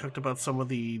Torghast. They talked about some of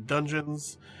the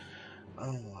dungeons,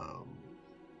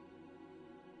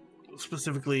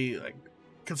 specifically like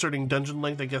concerning dungeon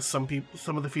length. I guess some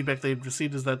of the feedback they've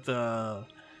received is that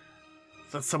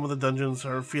that some of the dungeons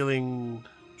are feeling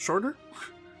shorter,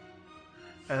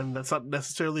 and that's not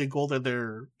necessarily a goal that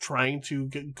they're trying to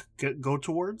go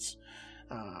towards.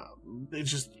 It's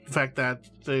just the fact that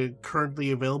the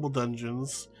currently available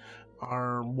dungeons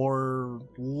are more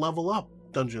level up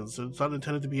dungeons. It's not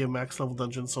intended to be a max level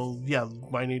dungeon, so yeah,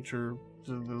 by nature,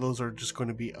 those are just going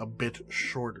to be a bit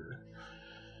shorter.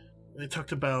 They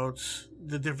talked about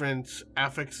the different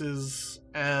affixes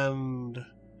and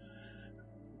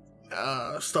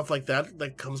stuff like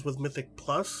that comes with Mythic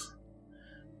Plus.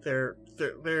 They're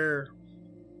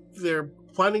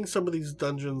planning some of these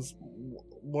dungeons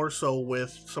more so with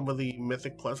some of the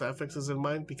Mythic Plus affixes in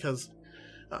mind, because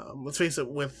let's face it,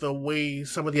 with the way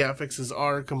some of the affixes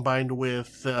are combined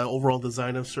with the overall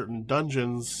design of certain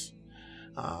dungeons,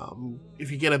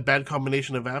 if you get a bad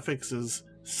combination of affixes,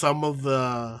 some of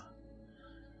the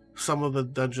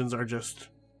dungeons are just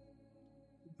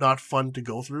not fun to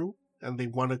go through, and they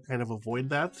want to kind of avoid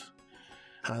that.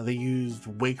 They used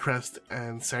Waycrest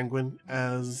and Sanguine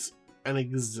as an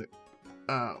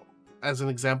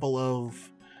example of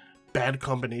bad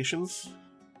combinations.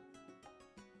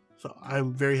 So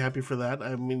I'm very happy for that.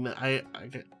 I mean, I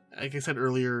like I said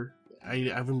earlier, I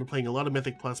haven't been playing a lot of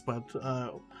Mythic Plus, but I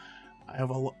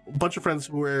have a bunch of friends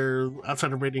who are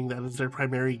outside of raiding that is their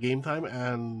primary game time,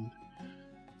 and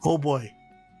oh boy,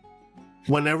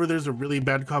 whenever there's a really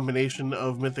bad combination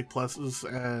of Mythic Pluses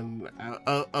and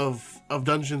of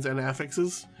dungeons and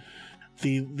affixes,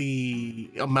 the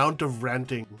amount of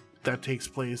ranting that takes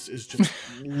place is just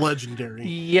legendary.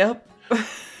 Yep.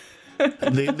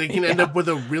 They can end up with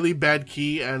a really bad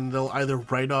key, and they'll either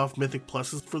write off Mythic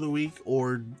Pluses for the week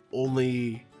or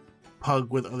only pug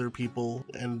with other people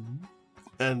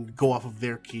and go off of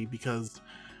their key because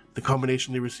the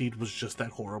combination they received was just that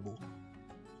horrible.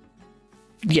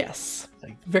 Yes.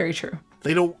 Very true.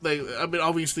 I mean,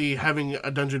 obviously having a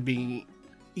dungeon being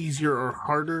easier or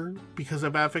harder because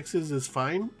of affixes is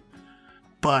fine,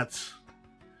 but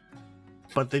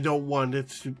they don't want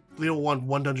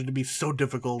one dungeon to be so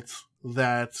difficult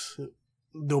that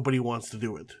nobody wants to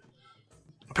do it.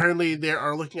 Apparently, they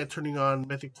are looking at turning on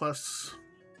Mythic Plus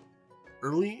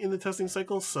early in the testing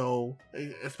cycle, so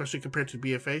especially compared to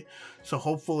BFA. So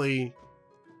hopefully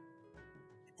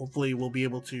we'll be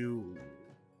able to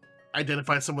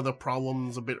identify some of the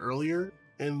problems a bit earlier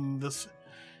in this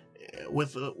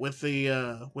with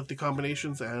the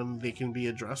combinations, and they can be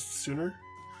addressed sooner.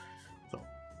 So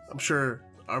I'm sure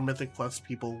our Mythic Plus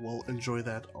people will enjoy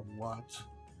that a lot.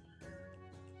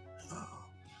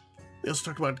 They also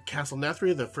talked about Castle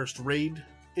Nathria, the first raid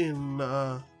in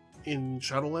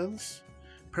Shadowlands.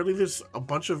 Apparently there's a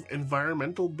bunch of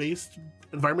environment-based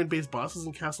bosses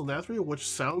in Castle Nathria, which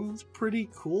sounds pretty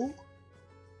cool.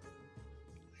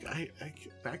 I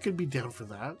could be down for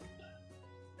that.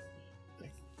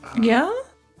 Yeah?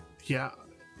 Yeah.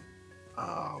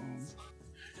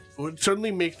 It would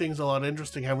certainly make things a lot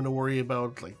interesting having to worry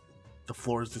about like the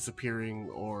floors disappearing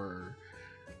or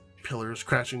pillars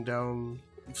crashing down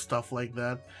and stuff like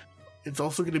that. It's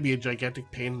also going to be a gigantic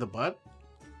pain in the butt.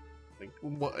 Like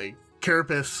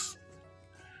Carapace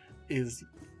is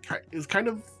kind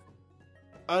of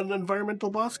an environmental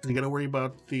boss because you got to worry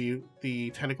about the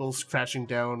tentacles crashing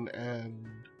down and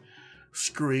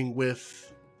screwing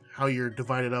with how you're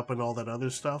divided up and all that other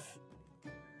stuff.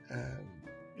 And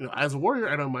as a warrior,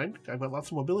 I don't mind. I've got lots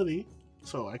of mobility,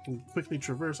 so I can quickly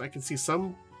traverse. I can see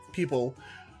some people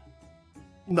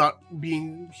not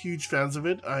being huge fans of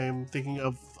it. I am thinking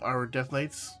of our Death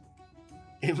Knights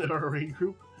in our raid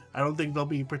group. I don't think they'll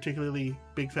be particularly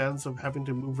big fans of having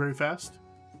to move very fast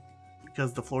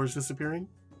because the floor is disappearing.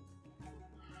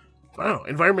 I don't know.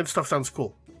 Environment stuff sounds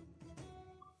cool.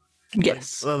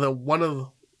 Yes. One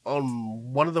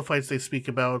of the fights they speak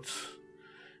about,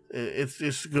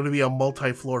 it's going to be a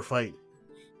multi-floor fight,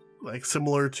 like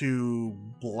similar to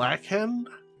Black Hand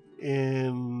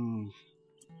in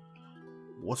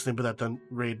what's the name of that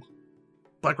raid?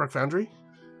 Blackrock Foundry.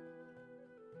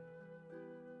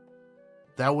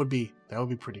 That would be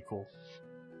pretty cool.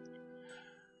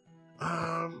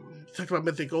 Talk about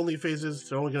mythic only phases.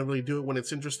 They're only going to really do it when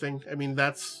it's interesting. I mean,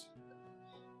 that's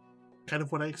kind of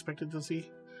what I expected to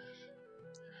see.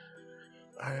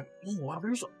 Oh wow,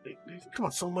 they talk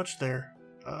about so much there.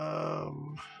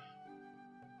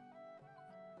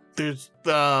 They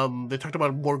talked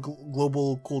about more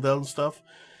global cooldown stuff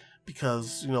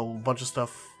because a bunch of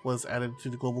stuff was added to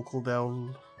the global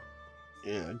cooldown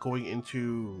going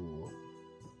into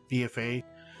BFA,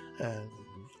 and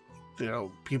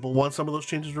people want some of those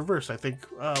changes reversed. I think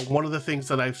one of the things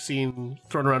that I've seen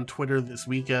thrown around Twitter this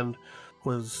weekend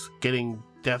was getting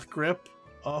Death Grip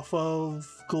off of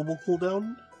global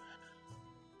cooldown.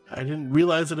 I didn't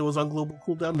realize that it was on global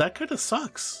cooldown. That kind of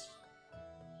sucks.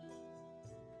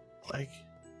 Like,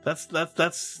 that's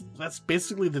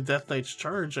basically the Death Knight's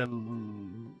charge,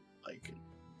 and like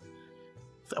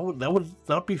that would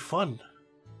not be fun.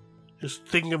 Just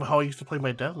thinking of how I used to play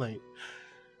my Death Knight.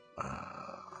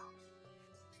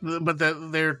 But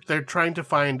they're trying to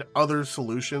find other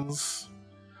solutions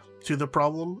to the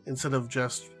problem instead of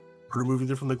just removing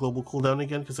it from the global cooldown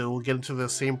again, because it will get into the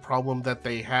same problem that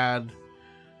they had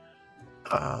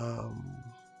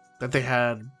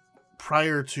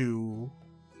prior to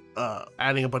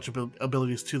adding a bunch of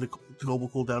abilities to the global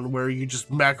cooldown, where you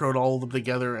just macroed all of them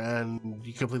together and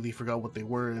you completely forgot what they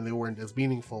were and they weren't as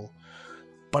meaningful.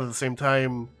 But at the same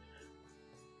time,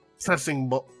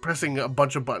 pressing a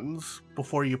bunch of buttons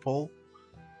before you pull,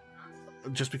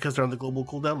 just because they're on the global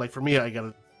cooldown. Like for me, I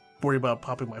gotta worry about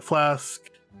popping my flask,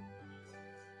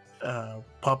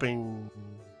 popping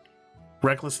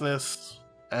recklessness,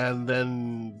 and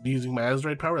then using my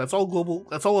Azerite power. That's all global.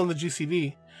 That's all on the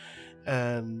GCD,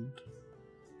 and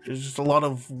there's just a lot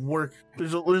of work.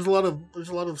 There's a lot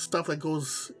of stuff that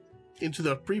goes into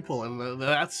the pre-pull, and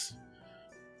that's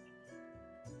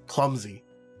clumsy.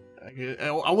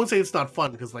 I wouldn't say it's not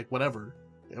fun, because like whatever.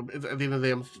 At the end of the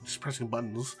day, I'm just pressing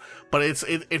buttons, but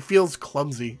it feels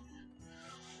clumsy.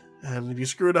 And if you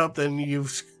screw it up, then you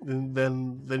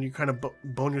kind of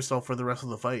bone yourself for the rest of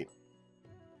the fight.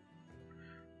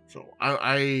 So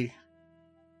I'm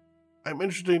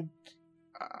interested.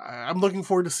 I'm looking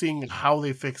forward to seeing how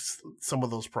they fix some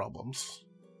of those problems.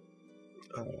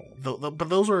 But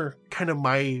those were kind of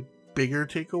my bigger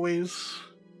takeaways.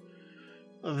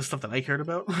 The stuff that I cared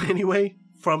about, anyway,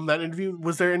 from that interview.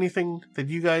 Was there anything that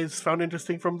you guys found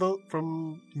interesting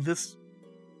from this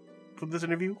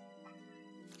interview?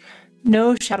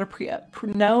 No Shadow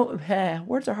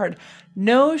words are hard.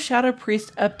 No Shadow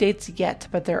Priest updates yet,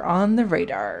 but they're on the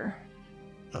radar.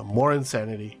 More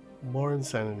insanity.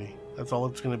 That's all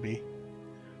it's going to be.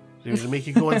 They're going to make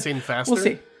you go insane faster. We'll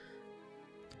see.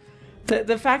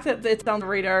 The fact that it's on the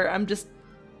radar,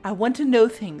 I want to know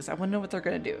things. I want to know what they're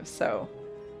going to do. So,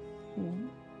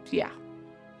 yeah.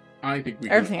 I think we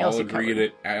can all agree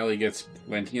that Allie gets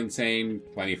plenty insane,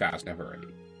 plenty fast enough already.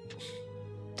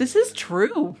 This is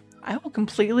true. I will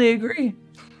completely agree.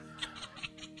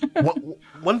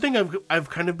 One thing I've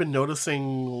kind of been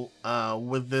noticing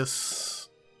with this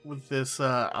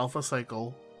alpha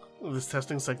cycle, this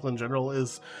testing cycle in general,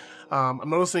 is I'm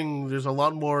noticing there's a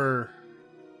lot more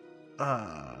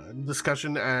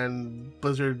discussion and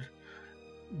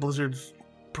Blizzard's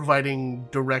providing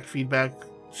direct feedback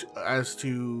as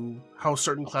to how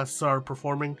certain classes are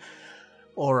performing,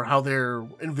 or how they're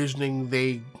envisioning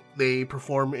they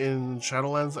perform in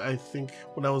Shadowlands. I think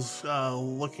when I was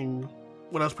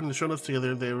putting the show notes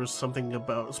together, there was something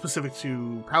about specific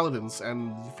to Paladins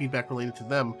and feedback related to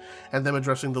them, and them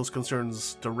addressing those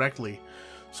concerns directly.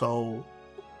 So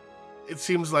it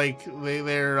seems like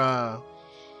words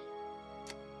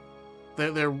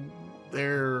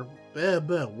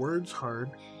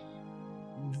hard.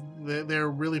 They're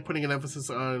really putting an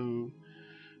emphasis on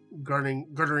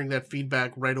garnering that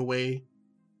feedback right away,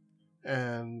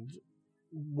 and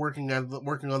working on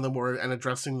them and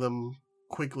addressing them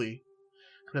quickly.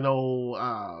 I know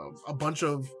a bunch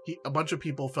of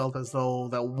people felt as though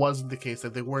that wasn't the case,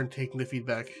 that they weren't taking the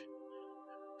feedback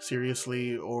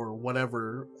seriously or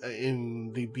whatever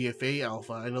in the BFA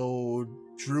alpha. I know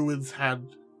Druids had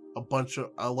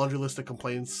a laundry list of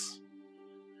complaints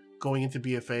going into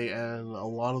BFA, and a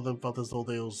lot of them felt as though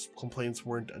those complaints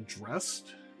weren't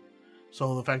addressed.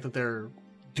 So the fact that they're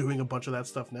doing a bunch of that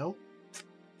stuff now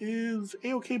is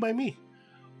A-okay by me.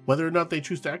 Whether or not they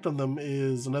choose to act on them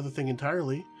is another thing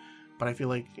entirely, but I feel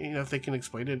like, if they can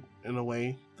explain it in a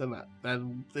way then that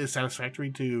is satisfactory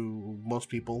to most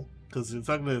people, because it's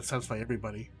not going to satisfy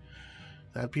everybody,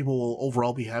 that people will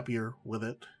overall be happier with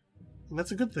it, and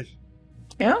that's a good thing.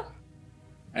 Yeah.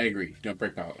 I agree. Don't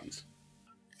break Paladins.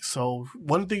 So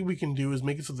one thing we can do is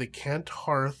make it so they can't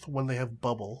hearth when they have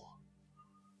bubble.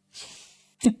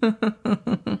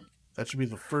 That should be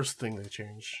the first thing they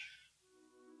change.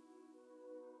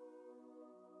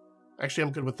 Actually,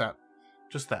 I'm good with that.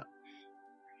 Just that.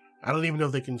 I don't even know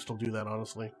if they can still do that,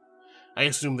 honestly. I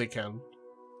assume they can.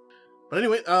 But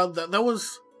anyway, that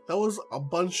was a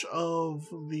bunch of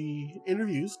the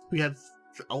interviews. We had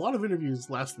a lot of interviews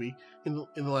last week, in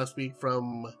the last week,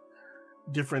 from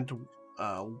different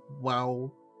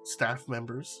WoW staff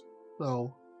members.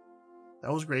 So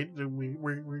that was great.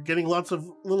 We're getting lots of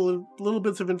little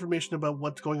bits of information about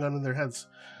what's going on in their heads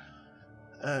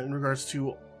in regards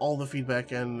to all the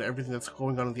feedback and everything that's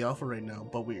going on in the alpha right now.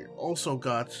 But we also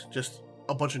got just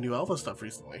a bunch of new alpha stuff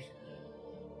recently.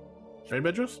 Right,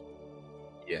 Bedros?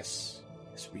 Yes,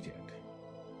 we did.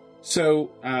 So,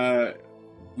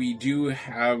 we do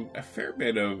have a fair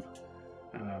bit of,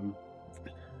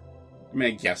 I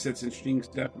guess it's interesting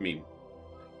stuff. I mean,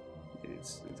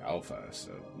 it's alpha,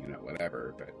 so,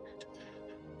 whatever, but...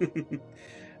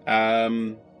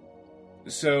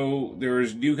 so,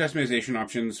 there's new customization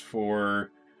options for,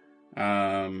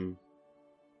 there's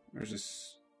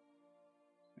this...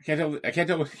 I can't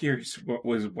tell here's what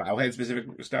was Wowhead specific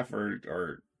stuff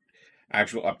or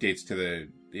actual updates to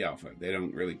the alpha. They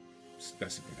don't really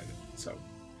specify it.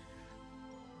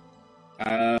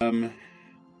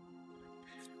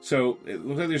 So it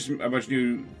looks like there's a bunch of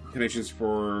new connections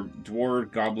for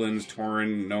Dwarf, Goblins,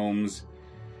 Tauren, Gnomes,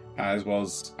 as well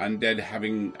as Undead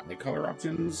having eye color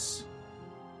options.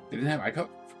 They didn't have eye color?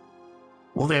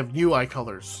 Well, they have new eye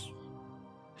colors.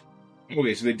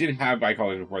 Okay, so they did have eye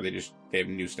colors before, they have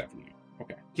new stuff new.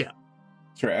 Okay. Yeah.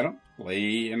 Sorry, I don't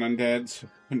play an Undead, so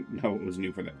I didn't know it was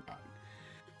new for them.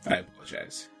 I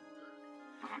apologize.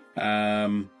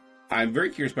 I'm very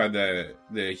curious about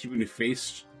the human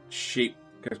face shape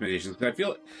customizations,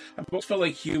 because I've always felt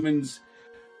like humans,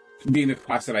 being the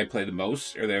class that I play the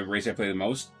most, or the race I play the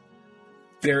most,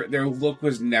 their look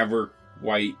was never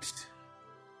quite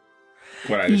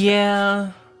what I expected.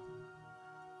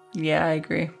 Yeah, I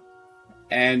agree.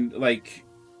 And,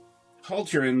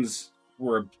 Halterans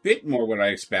were a bit more what I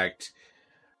expect,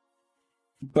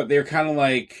 but they're kind of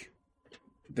like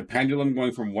the pendulum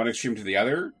going from one extreme to the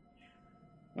other.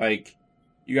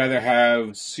 You either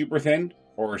have super thin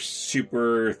or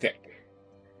super thick.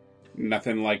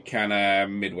 Nothing kind of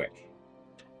midway.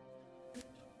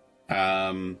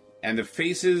 And the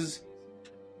faces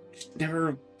just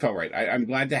never felt right. I'm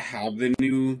glad to have the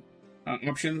new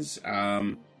options.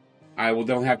 I will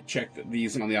don't have to check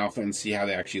these on the alpha and see how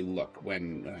they actually look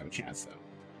when I have a chance,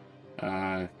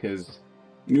 though. Because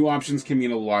new options can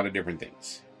mean a lot of different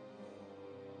things.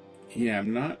 Yeah,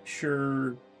 I'm not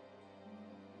sure.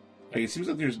 It seems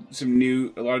like there's a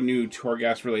lot of new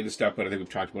Torghast related stuff, but I think we've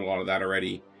talked about a lot of that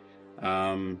already.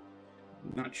 Not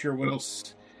sure what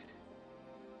else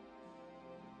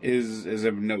is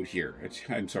of note here.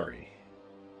 I'm sorry.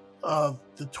 The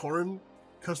Tauren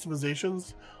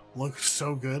customizations look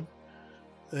so good.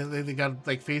 They got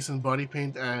face and body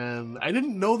paint, and I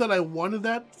didn't know that I wanted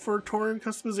that for Tauren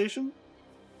customization,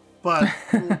 but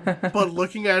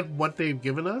looking at what they've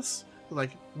given us,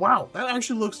 wow, that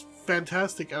actually looks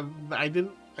fantastic, and I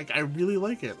really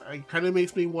like it. It kind of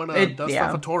makes me want to dust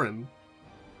off a Tauren.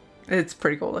 It's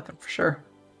pretty cool looking for sure.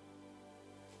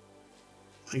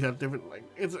 They got different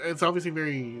it's obviously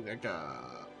very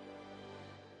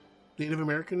Native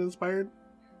American inspired.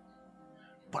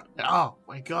 But, oh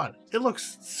my god, it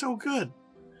looks so good.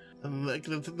 And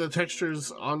the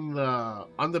textures on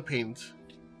the paint,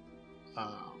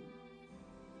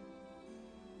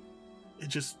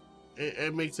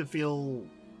 it makes it feel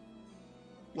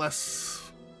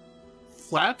less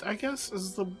flat, I guess,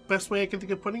 is the best way I can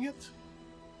think of putting it.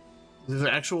 There's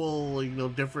actual,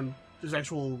 there's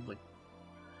actual,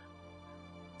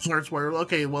 parts where,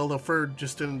 okay, well, the fur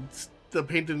the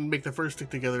paint didn't make the fur stick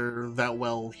together that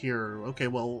well here. Okay,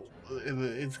 well,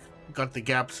 it's got the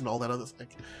gaps and all that other stuff.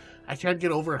 I can't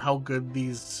get over how good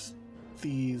these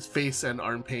face and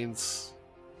arm paints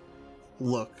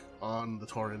look on the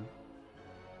Tauren.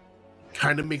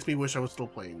 Kind of makes me wish I was still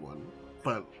playing one,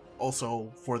 but also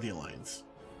for the Alliance.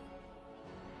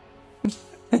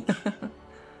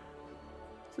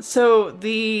 So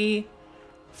the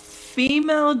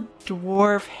female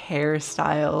dwarf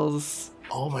hairstyles.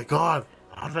 Oh my god.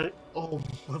 How did I... Oh,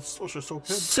 those are so good.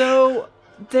 So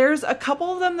there's a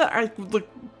couple of them that are look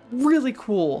really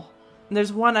cool. And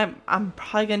there's one I'm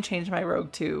probably gonna change my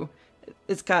rogue to.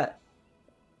 It's got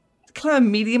kind of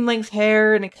medium length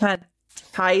hair and it kind of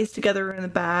ties together in the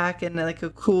back and like a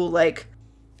cool like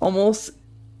almost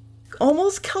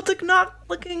Celtic knot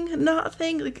looking knot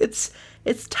thing. Like it's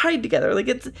tied together. Like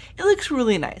it looks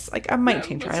really nice. Like I might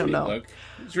change it. I don't know. Look.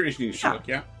 It's really neat look.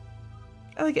 Yeah.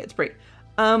 I like it. It's great.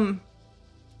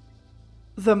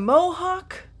 The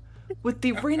mohawk with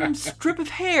the random strip of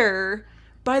hair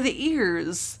by the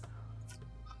ears.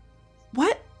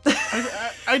 What?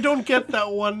 I don't get that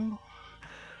one.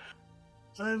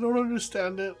 I don't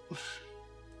understand it.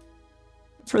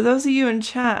 For those of you in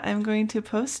chat, I'm going to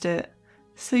post it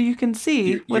so you can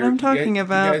see what I'm talking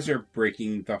about. You guys are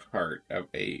breaking the heart of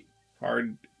a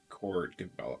hardcore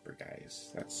developer,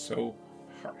 guys. That's so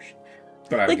harsh.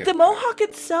 But like the mohawk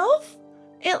itself,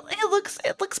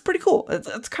 it looks pretty cool.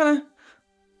 It's kind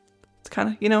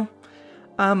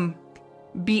of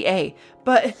BA,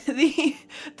 but the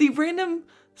random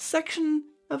section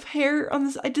of hair on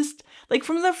this, I just like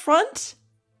from the front.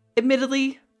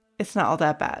 Admittedly, it's not all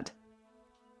that bad,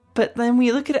 but then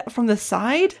we look at it from the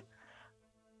side.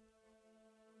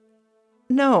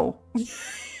 No,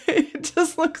 it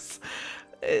just looks.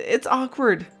 It's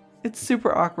awkward. It's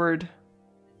super awkward.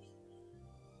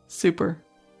 Super.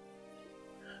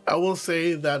 I will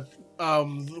say that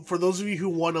for those of you who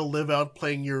want to live out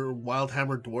playing your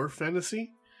Wildhammer Dwarf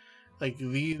fantasy, like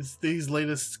these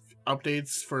latest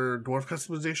updates for dwarf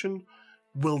customization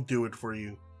will do it for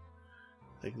you.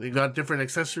 Like they got different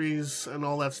accessories and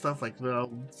all that stuff, like the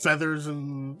feathers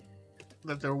and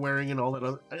that they're wearing and all that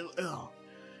other.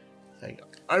 Like,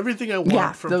 everything I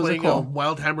want from playing a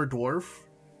Wildhammer Dwarf,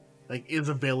 like is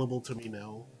available to me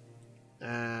now,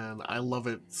 and I love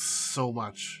it so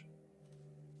much.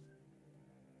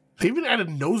 They even added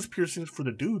nose piercings for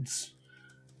the dudes.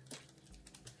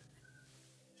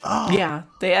 Oh. Yeah,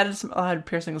 they added some odd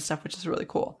piercing stuff, which is really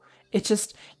cool. It's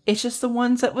just the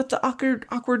ones that with the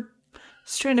awkward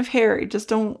strand of hair. I just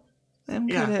don't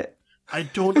get it. I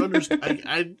don't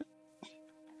understand.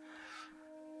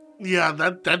 Yeah,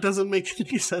 that doesn't make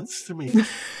any sense to me.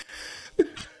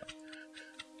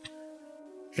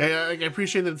 Okay, I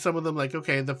appreciate that some of them, like,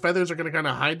 okay, the feathers are going to kind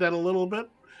of hide that a little bit.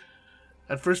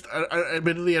 At first,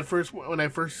 admittedly, when I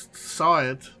first saw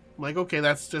it, I'm like, okay,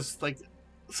 that's just like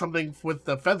something with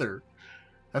the feather.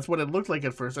 That's what it looked like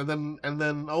at first, and then,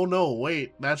 oh no,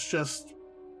 wait, that's just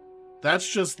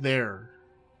there.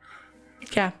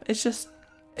 Yeah, it's just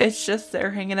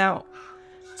there hanging out.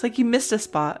 It's like you missed a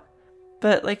spot,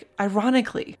 but like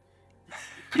ironically.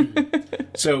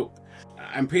 So,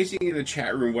 I'm pasting in the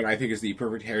chat room what I think is the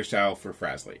perfect hairstyle for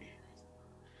Frasley.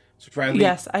 So, Frasley,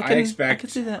 yes, I can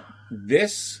see that.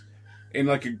 This in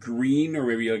like a green or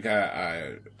maybe like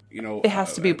it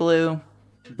has to be blue.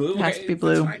 Blue, it has to be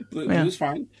blue. Blue's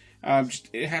fine.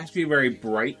 It has to be a very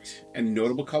bright and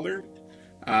notable color.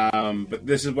 But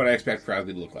this is what I expect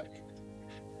Frasley to look like.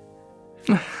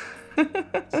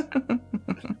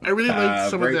 I really like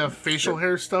some of the facial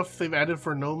hair stuff they've added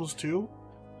for gnomes too.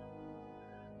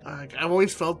 I've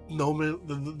always felt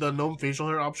the gnome facial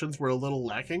hair options were a little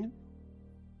lacking.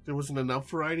 There wasn't enough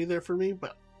variety there for me,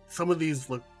 but some of these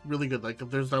look really good. Like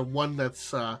there's that one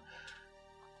that's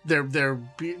their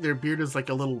beard is like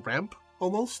a little ramp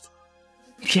almost.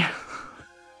 Yeah,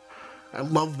 I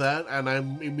love that, and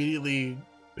I'm immediately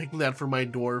picking that for my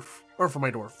gnome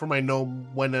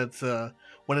when it's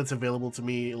available to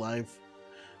me live.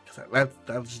 That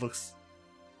just looks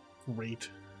great.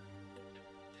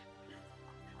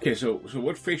 Okay, so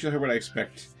what facial hair would I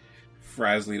expect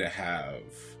Frasley to have?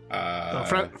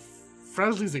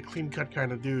 Frasley's a clean-cut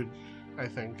kind of dude, I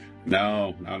think.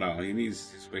 No. He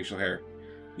needs his facial hair.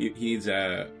 He needs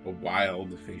a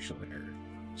wild facial hair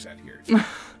set here.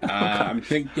 I'm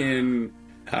thinking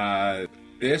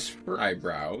this for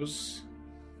eyebrows.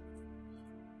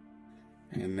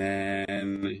 And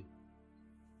then...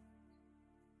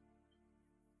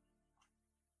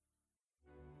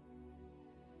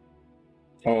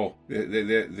 Oh,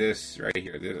 this right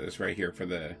here. This right here for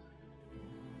the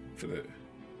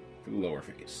lower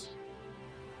face.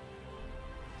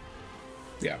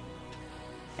 Yeah,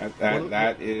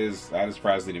 that is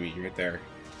Frasley to me right there.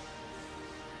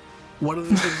 One of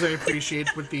the things I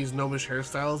appreciate with these gnomish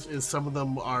hairstyles is some of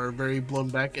them are very blown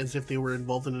back as if they were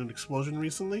involved in an explosion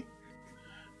recently,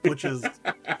 which is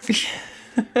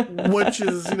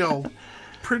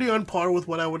pretty on par with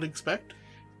what I would expect.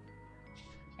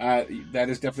 That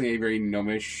is definitely a very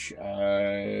gnomish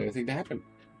thing to happen.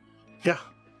 Yeah.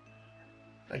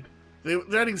 Like,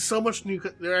 they're adding so much new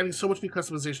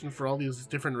customization for all these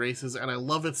different races, and I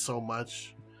love it so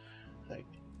much. Like,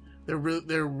 they're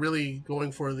really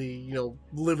going for the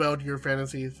live out your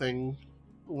fantasy thing.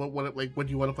 What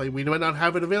you want to play. We might not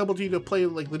have it available to you to play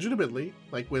like legitimately,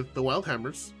 like with the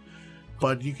Wildhammers,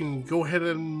 but you can go ahead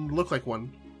and look like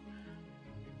one.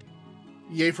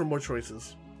 Yay for more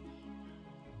choices.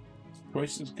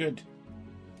 Choice is good.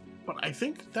 But I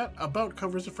think that about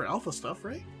covers it for alpha stuff,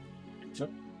 right? So,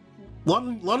 lot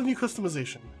of new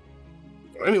customization.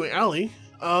 Anyway, Allie,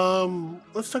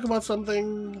 let's talk about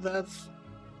something that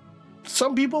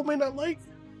some people may not like.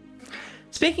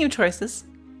 Speaking of choices,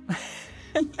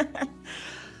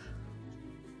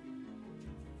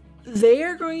 they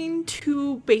are going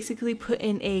to basically put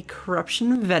in a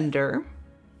corruption vendor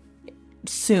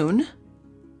soon.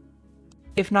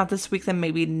 If not this week, then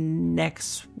maybe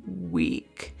next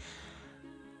week.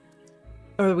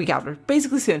 Or the week after.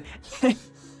 Basically soon.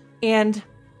 And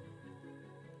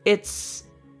it's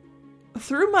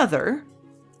through Mother.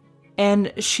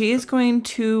 And she is going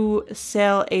to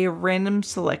sell a random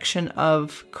selection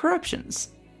of corruptions.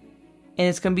 And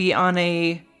it's going to be on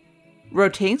a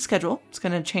rotating schedule. It's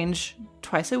going to change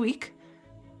twice a week.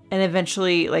 And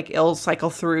eventually, it'll cycle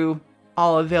through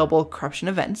all available corruption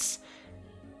events.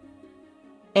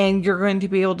 And you're going to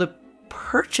be able to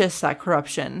purchase that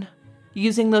corruption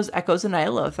using those Echoes of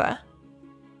Ny'alotha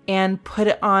and put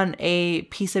it on a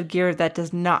piece of gear that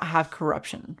does not have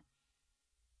corruption.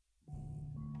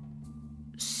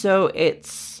 So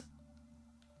it's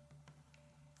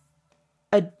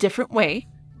a different way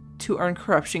to earn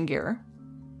corruption gear.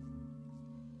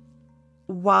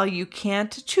 While you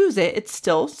can't choose it, it's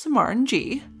still some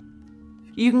RNG.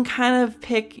 You can kind of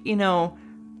pick,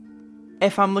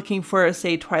 if I'm looking for,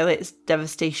 say, Twilight's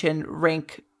Devastation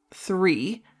rank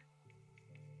 3,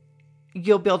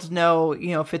 you'll be able to know,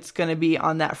 if it's going to be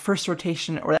on that first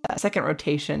rotation or that second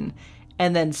rotation,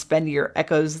 and then spend your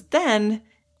Echoes then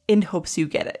in hopes you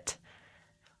get it.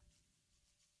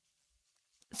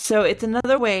 So it's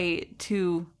another way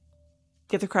to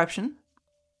get the corruption.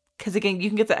 Because again, you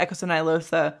can get the Echoes of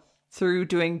Ny'alotha through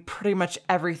doing pretty much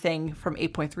everything from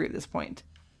 8.3 at this point.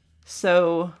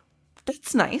 So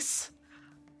that's nice.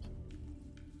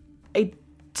 I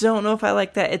don't know if I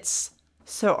like that it's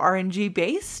so RNG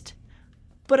based,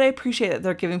 but I appreciate that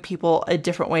they're giving people a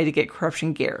different way to get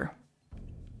corruption gear.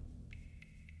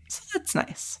 So that's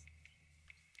nice.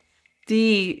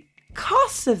 The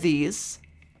costs of these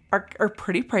are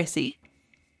pretty pricey,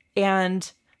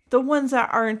 and the ones that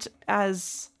aren't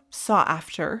as sought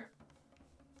after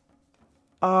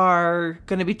are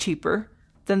going to be cheaper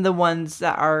than the ones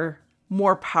that are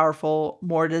more powerful,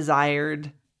 more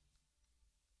desired,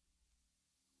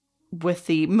 with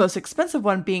the most expensive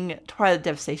one being Twilight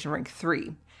Devastation rank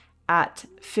 3 at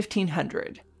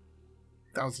 1,500.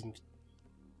 1,000.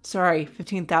 Sorry,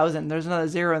 15,000. There's another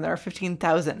zero in there.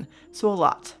 15,000. So a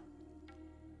lot.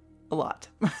 A lot.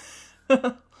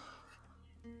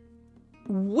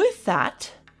 With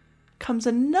that comes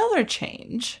another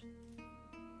change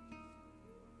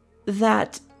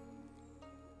that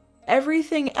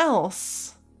everything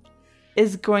else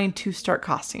is going to start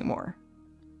costing more.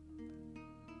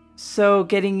 So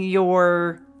getting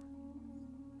your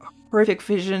Horrific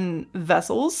Vision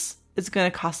vessels is going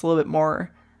to cost a little bit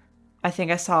more. I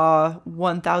think I saw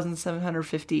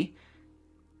 1,750.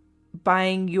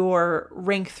 Buying your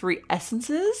rank 3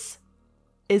 essences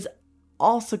is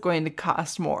also going to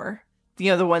cost more.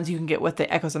 The ones you can get with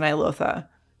the Echoes of Ny'alotha.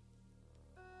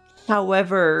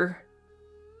 However,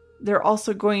 they're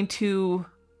also going to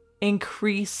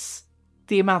increase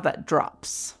the amount that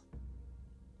drops.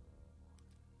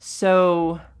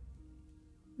 So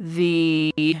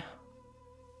the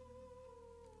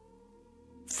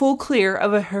full clear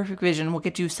of a Horrific Vision will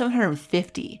get you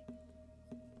 750.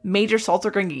 Major salts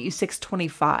are going to get you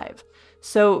 625.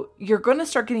 So you're going to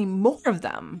start getting more of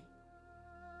them,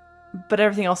 but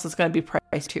everything else is going to be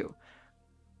priced too.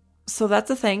 So that's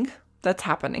a thing that's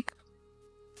happening.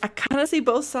 I kind of see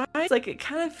both sides. It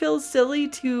kind of feels silly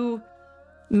to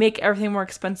make everything more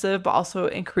expensive, but also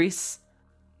increase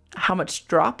how much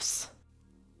drops.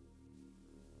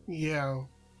 Yeah.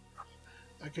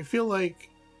 I feel like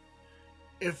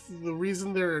if the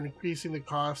reason they're increasing the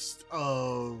cost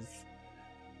of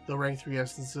the rank 3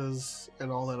 essences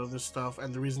and all that other stuff,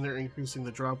 and the reason they're increasing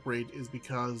the drop rate is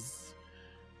because,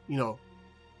 you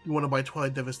want to buy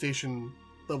Twilight Devastation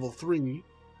level 3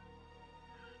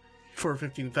 for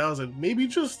 15,000, maybe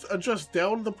just adjust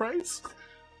down the price?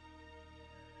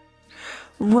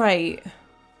 Right.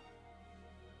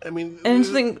 I mean, And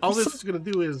something- all this is going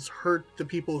to do is hurt the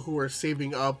people who are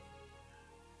saving up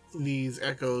these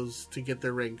echoes to get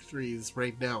their rank 3s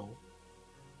right now.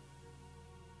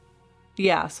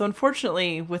 Yeah, so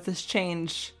unfortunately, with this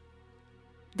change,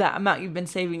 that amount you've been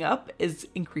saving up is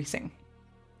increasing.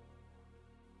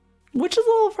 Which is a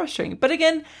little frustrating. But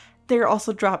again, they're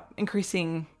also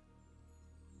increasing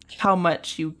how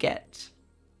much you get.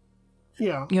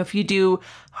 Yeah. You know, if you do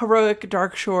Heroic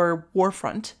Darkshore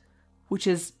Warfront, which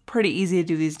is pretty easy to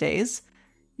do these days,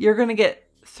 you're going to get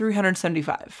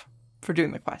 375 for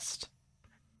doing the quest.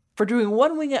 For doing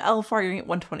one wing at Elfar, you're going to get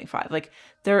 125. Like,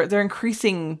 they're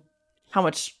increasing how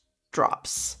much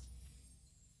drops.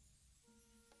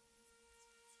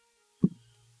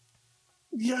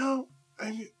 Yeah,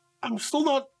 I'm still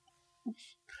not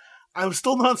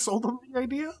sold on the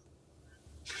idea.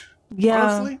 Yeah.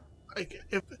 Honestly, like,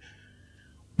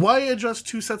 why adjust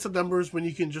 2 sets of numbers when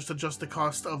you can just adjust the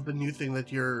cost of the new thing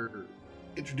that you're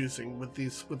introducing with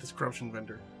this corruption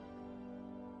vendor?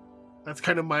 That's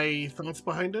kind of my thoughts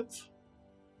behind it.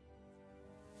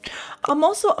 I'm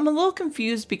a little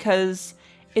confused because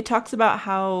it talks about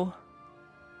how.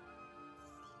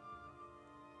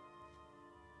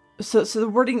 So the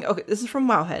wording. Okay, this is from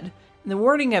Wowhead, and the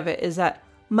wording of it is that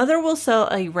Mother will sell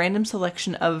a random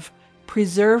selection of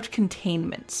preserved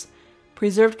containments.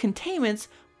 Preserved containments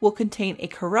will contain a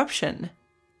corruption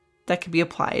that can be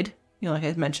applied. You know, like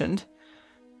I mentioned.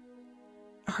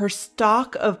 Her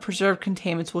stock of preserved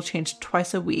containments will change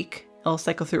twice a week. It'll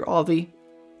cycle through all the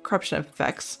corruption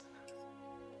effects.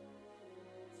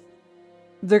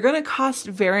 They're going to cost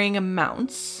varying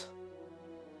amounts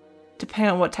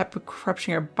depending on what type of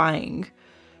corruption you're buying.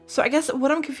 So I guess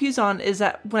what I'm confused on is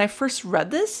that when I first read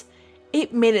this,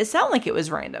 it made it sound like it was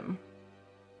random.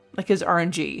 Like it was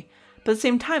RNG. But at the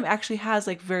same time, it actually has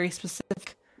like very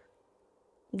specific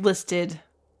listed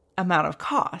amount of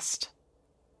cost.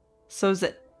 So is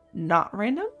it not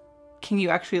random? Can you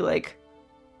actually like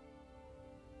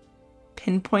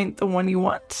pinpoint the one you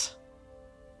want?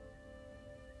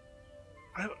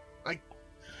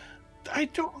 I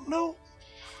don't know.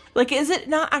 Like, is it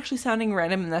not actually sounding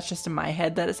random and that's just in my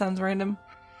head that it sounds random?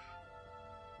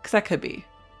 Because that could be.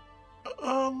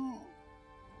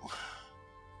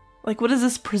 Like, what is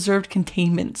this preserved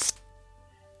containments?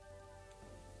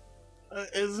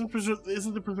 Isn't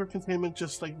the preserved containment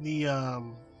just like the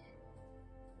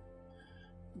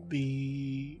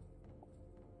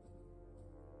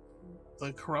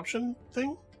corruption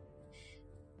thing?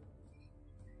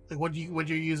 Like what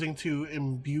you're using to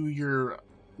imbue your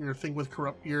thing with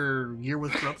your gear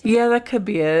with corruption? Yeah, that could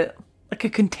be it. Like a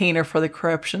container for the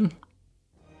corruption.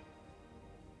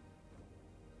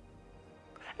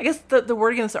 I guess the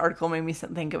wording in this article made me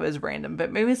think of it as random,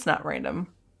 but maybe it's not random.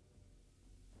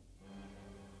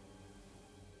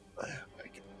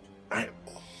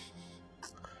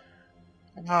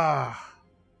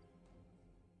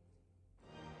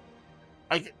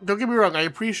 Don't get me wrong, I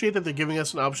appreciate that they're giving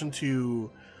us an option to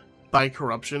buy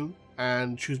corruption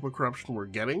and choose what corruption we're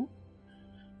getting.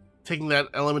 Taking that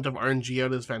element of RNG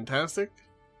out is fantastic.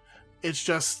 It's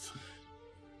just,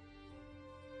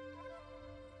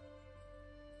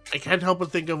 I can't help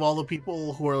but think of all the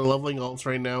people who are leveling alts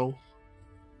right now,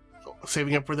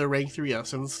 saving up for their rank 3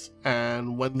 essence,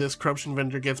 and when this corruption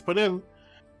vendor gets put in,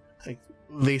 like,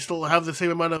 they still have the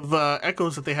same amount of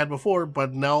echoes that they had before,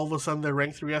 but now all of a sudden their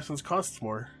rank 3 essence costs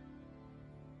more.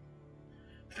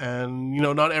 And, you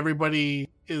know, not everybody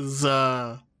is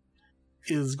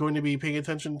going to be paying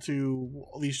attention to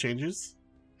all these changes.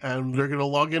 And they're going to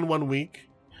log in 1 week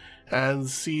and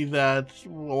see that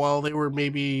while they were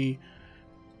maybe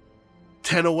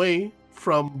 10 away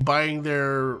from buying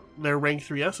their rank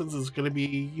 3 essence, is going to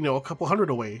be, you know, a couple hundred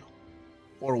away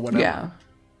or whatever. Yeah.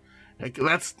 Like,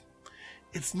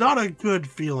 it's not a good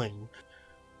feeling.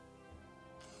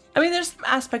 I mean, there's some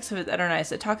aspects of it that are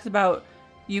nice. It talks about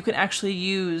you can actually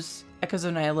use Echoes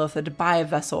of Ny'alotha to buy a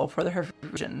vessel for the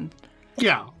version.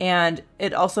 Yeah. And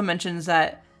it also mentions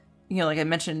that, you know, like I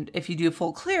mentioned, if you do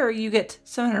full clear, you get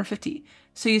 750.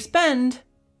 So you spend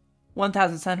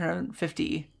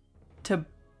 1,750 to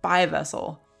buy a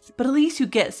vessel, but at least you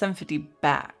get 750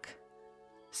 back.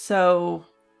 So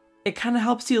it kind of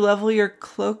helps you level your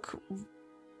cloak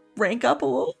rank up a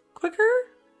little quicker.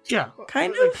 Yeah.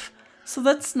 Kind of. So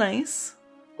that's nice.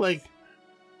 Like,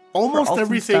 almost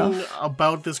everything stuff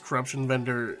about this corruption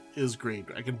vendor is great.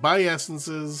 I can buy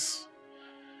essences.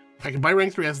 I can buy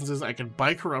rank 3 essences. I can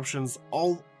buy corruptions.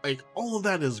 All of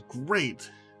that is great.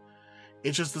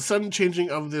 It's just the sudden changing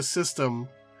of this system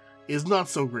is not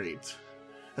so great.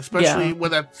 Especially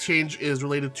when that change is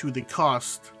related to the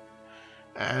cost.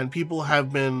 And people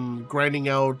have been grinding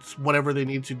out whatever they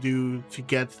need to do to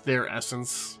get their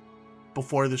essence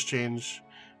before this change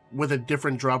with a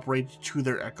different drop rate to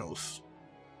their echoes.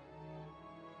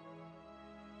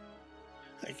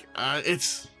 Like,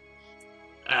 it's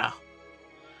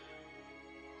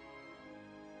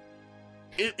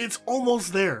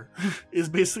almost there, is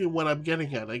basically what I'm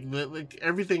getting at. Like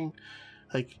everything,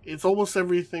 like it's almost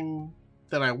everything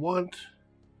that I want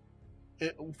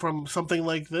from something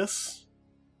like this.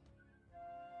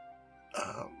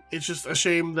 It's just a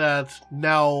shame that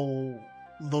now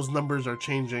those numbers are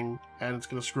changing and it's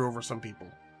going to screw over some people.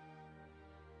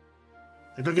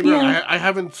 Like, don't get me wrong, I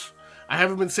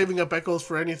haven't been saving up echoes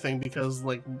for anything because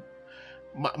like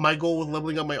my goal with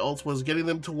leveling up my alts was getting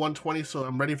them to 120 so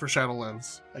I'm ready for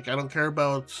Shadowlands. Like I don't care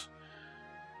about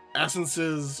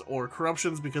essences or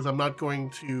corruptions because I'm not going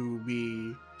to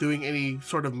be doing any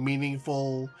sort of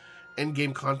meaningful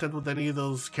endgame content with any of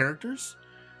those characters.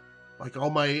 Like all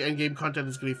my endgame content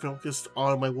is going to be focused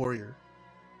on my warrior.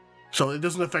 So it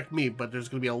doesn't affect me, but there's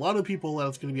going to be a lot of people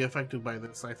that's going to be affected by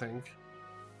this, I think.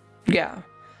 Yeah.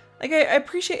 Like, I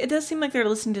appreciate, it does seem like they're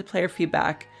listening to player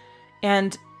feedback,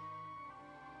 and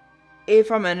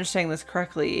if I'm understanding this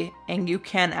correctly, and you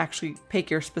can actually pick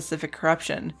your specific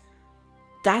corruption,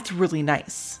 that's really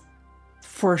nice.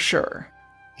 For sure.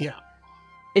 Yeah.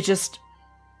 It just,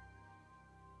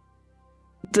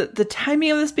 the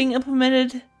timing of this being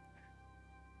implemented,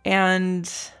 and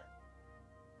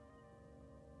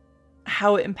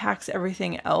how it impacts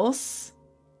everything else,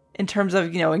 in terms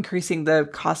of, increasing the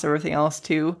cost of everything else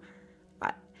too.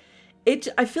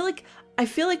 I feel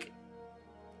like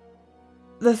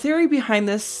the theory behind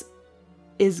this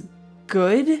is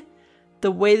good. The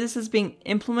way this is being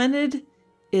implemented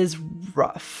is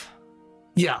rough.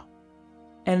 Yeah.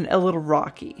 And a little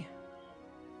rocky.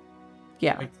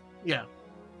 Yeah. Yeah.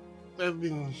 I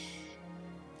mean,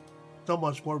 not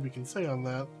much more we can say on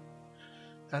that.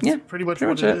 That's pretty much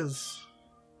what it is.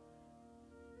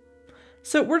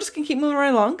 So we're just going to keep moving right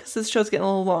along, because this show's getting a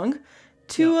little long,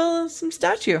 to some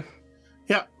statue.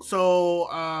 Yeah, so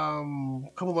a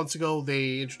couple months ago,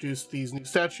 they introduced these new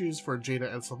statues for Jaina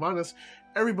and Sylvanas.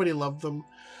 Everybody loved them,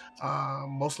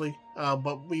 mostly.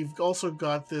 But we've also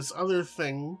got this other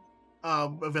thing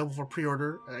available for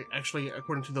pre-order. Actually,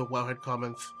 according to the Wowhead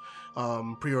comments,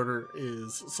 pre-order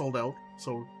is sold out.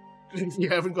 So if you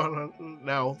haven't gone on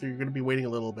now, you're going to be waiting a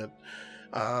little bit.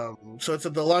 So it's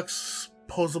a deluxe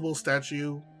posable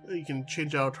statue. You can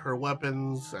change out her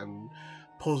weapons and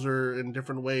pose her in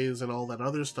different ways and all that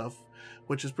other stuff,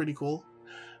 which is pretty cool.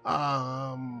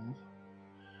 My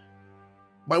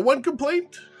one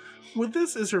complaint with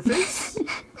this is her face.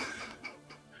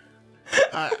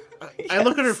 I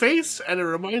look at her face and it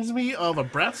reminds me of a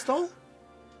Bratz doll.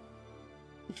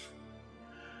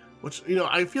 Which,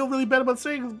 I feel really bad about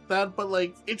saying that, but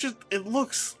like, it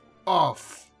looks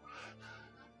off.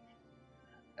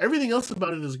 Everything else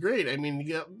about it is great. I mean,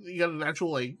 you got an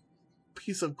actual like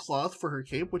piece of cloth for her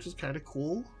cape, which is kind of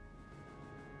cool.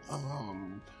 I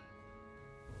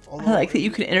like that you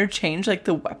can interchange like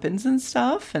the weapons and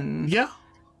stuff, and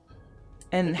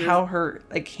how her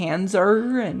like hands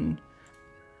are, and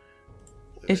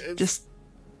it's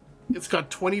got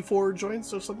 24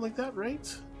 joints or something like that,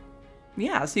 right?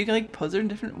 Yeah, so you can like pose her in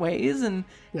different ways and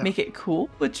make it cool,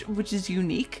 which is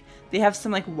unique. They have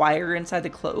some like wire inside the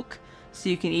cloak, so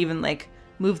you can even like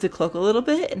move the cloak a little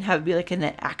bit and have it be like an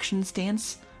action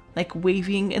stance, like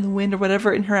waving in the wind or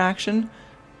whatever in her action.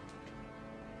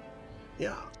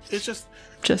 Yeah, it's just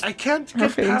I can't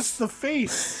get past the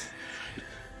face.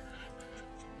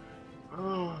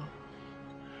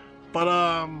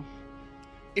 But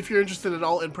if you're interested at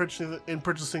all in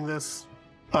purchasing this,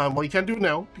 well, you can't do it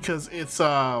now because it's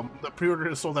the pre-order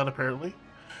is sold out apparently.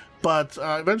 But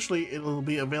eventually it'll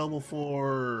be available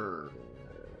for.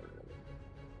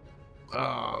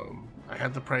 I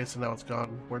had the price and now it's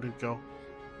gone. Where did it go?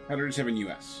 $107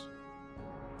 US.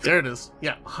 There it is.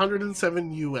 Yeah,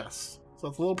 $107 US. So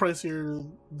it's a little pricier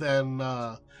than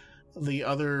the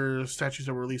other statues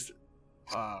that were released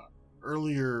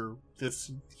earlier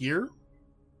this year.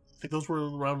 I think those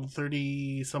were around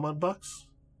 30 some odd bucks.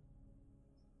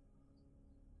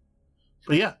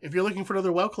 But yeah, if you're looking for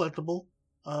another WoW collectible,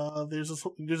 there's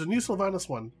a new Sylvanas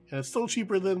one, and it's still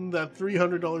cheaper than that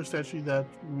 $300 statue that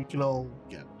we can all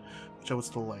get, which I would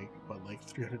still like, but like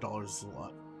 $300 is a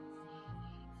lot.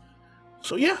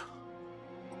 So yeah,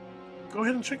 go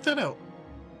ahead and check that out.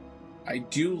 I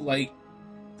do like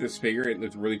this figure; it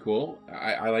looks really cool.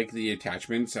 I like the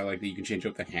attachments. I like that you can change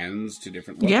out the hands to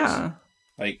different looks. Yeah,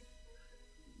 like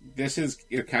this is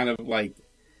kind of like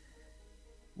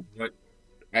what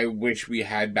I wish we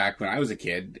had back when I was a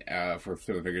kid for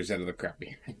Fiddler Figures out of the crap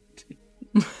behind.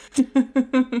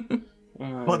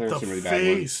 But the really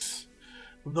face.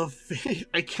 The face.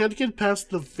 I can't get past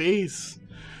the face.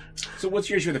 So what's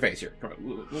your issue with the face here? Come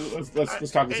on,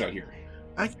 let's talk this out here.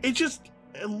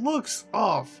 It looks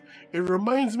off. It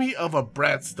reminds me of a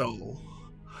Bratz doll.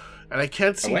 And I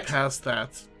can't see past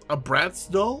that. A Bratz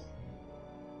doll?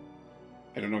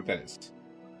 I don't know what that is.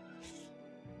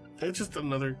 It's just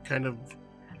another kind of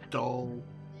doll.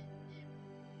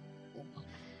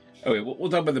 Okay, we'll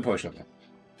talk about the post-up then.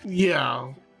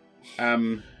 Yeah. I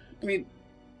mean,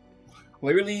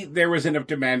 clearly there was enough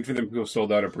demand for them to go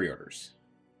sold out of pre-orders.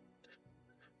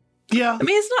 Yeah. I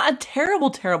mean, it's not a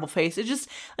terrible face. It just,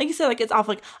 like you said, like it's off.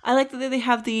 Like, I like that they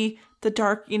have the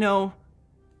dark,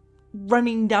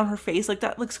 running down her face. Like,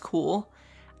 that looks cool.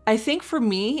 I think for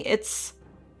me, it's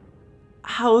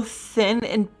how thin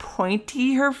and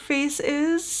pointy her face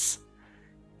is.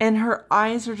 And her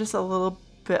eyes are just a little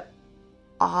bit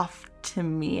off to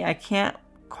me. I can't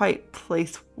quite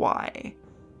place why.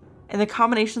 And the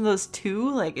combination of those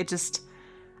two, like, it just,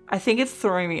 I think it's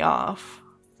throwing me off.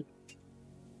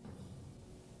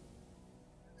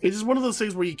 It's just one of those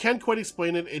things where you can't quite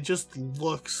explain it. It just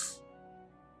looks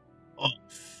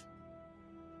off.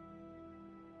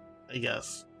 I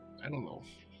guess. I don't know.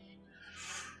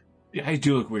 The eyes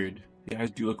do look weird.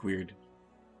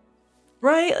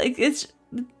 Right? Like, there's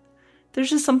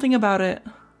just something about it.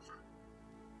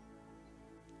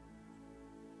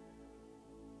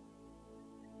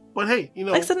 But hey,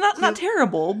 like I said, not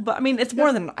terrible, but I mean, it's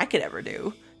more than I could ever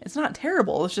do. It's not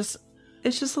terrible. It's just a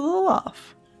little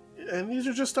off. And these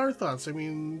are just our thoughts. I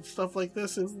mean, stuff like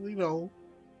this is,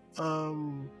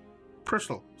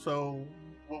 personal. So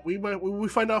what we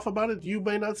find out about it, you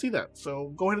may not see that.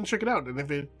 So go ahead and check it out. And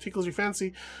if it tickles your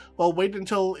fancy, well, wait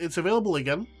until it's available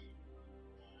again.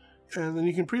 And then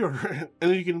you can pre-order it.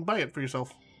 And then you can buy it for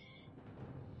yourself.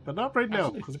 But not right now,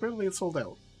 because apparently it's sold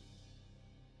out.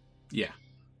 Yeah.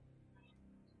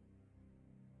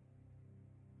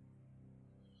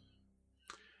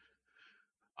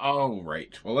 All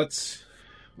right. Well, let's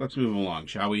move along,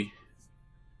 shall we?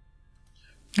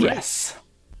 Yes.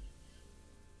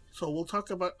 So we'll talk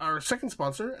about our second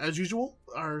sponsor. As usual,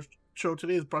 our show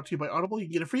today is brought to you by Audible. You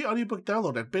can get a free audiobook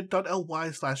download at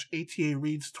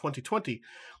bit.ly/ATAReads2020.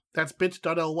 That's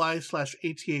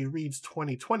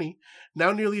bit.ly/ATAReads2020.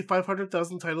 Now nearly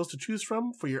 500,000 titles to choose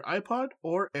from for your iPod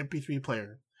or MP3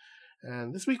 player.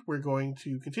 And this week we're going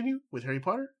to continue with Harry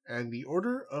Potter and the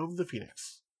Order of the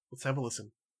Phoenix. Let's have a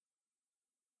listen.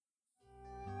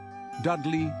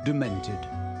 Dudley Demented.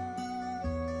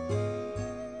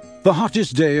 The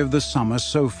hottest day of the summer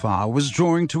so far was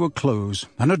drawing to a close,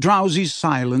 and a drowsy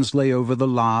silence lay over the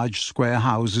large, square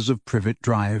houses of Privet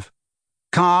Drive.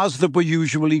 Cars that were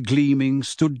usually gleaming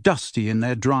stood dusty in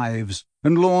their drives,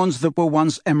 and lawns that were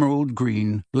once emerald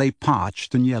green lay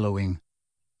parched and yellowing.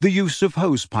 The use of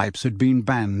hosepipes had been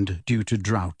banned due to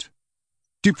drought.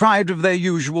 Deprived of their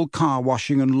usual car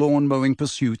washing and lawn mowing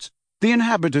pursuits, the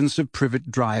inhabitants of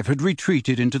Privet Drive had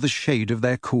retreated into the shade of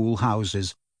their cool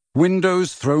houses,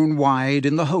 windows thrown wide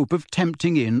in the hope of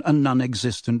tempting in a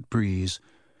non-existent breeze.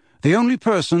 The only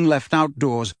person left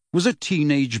outdoors was a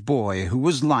teenage boy who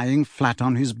was lying flat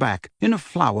on his back in a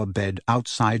flower bed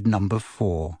outside number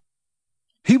 4.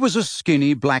 He was a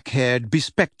skinny, black-haired,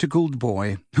 bespectacled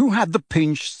boy who had the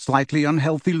pinched, slightly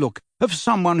unhealthy look of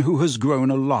someone who has grown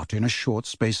a lot in a short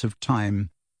space of time.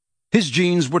 His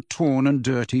jeans were torn and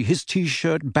dirty, his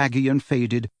T-shirt baggy and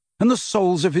faded, and the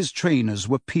soles of his trainers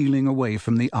were peeling away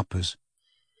from the uppers.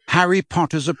 Harry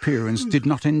Potter's appearance did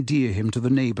not endear him to the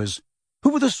neighbours,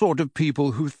 who were the sort of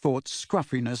people who thought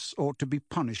scruffiness ought to be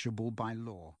punishable by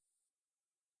law.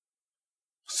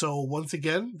 So once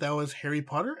again, that was Harry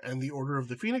Potter and the Order of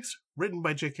the Phoenix, written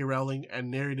by J.K. Rowling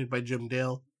and narrated by Jim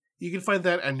Dale. You can find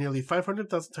that and nearly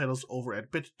 500,000 titles over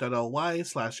at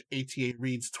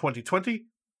bit.ly/ATAReads2020.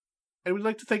 And we'd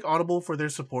like to thank Audible for their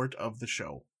support of the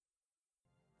show.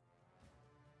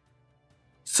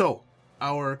 So,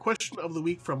 our question of the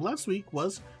week from last week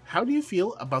was, how do you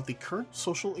feel about the current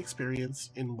social experience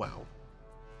in WoW?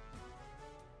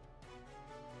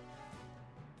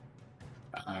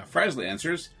 Frasley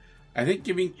answers, I think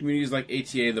giving communities like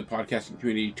ATA, the podcasting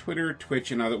community, Twitter,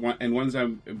 Twitch, and ones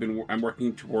I'm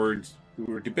working towards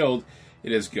to build,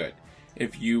 it is good.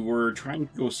 If you were trying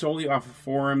to go solely off of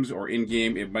forums or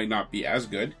in-game, it might not be as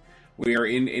good. We are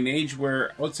in an age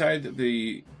where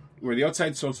the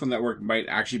outside social network might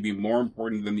actually be more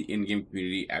important than the in-game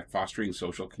community at fostering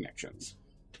social connections.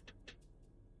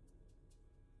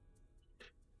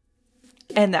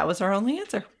 And that was our only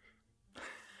answer.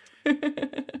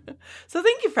 So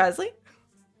thank you, Frasley.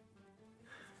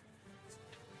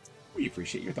 We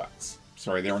appreciate your thoughts.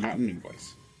 Sorry they were not in new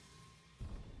voice.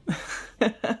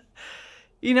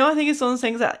 I think it's one of those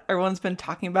things that everyone's been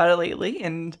talking about it lately,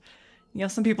 and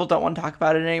some people don't want to talk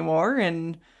about it anymore,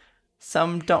 and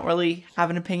some don't really have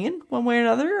an opinion one way or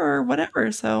another or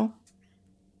whatever. So,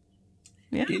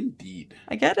 yeah. Indeed.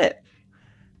 I get it.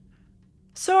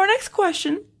 So our next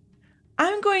question,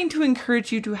 I'm going to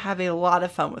encourage you to have a lot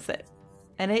of fun with it.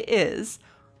 And it is,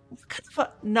 what kind of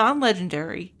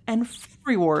non-legendary and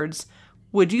free rewards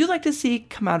would you like to see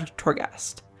come out of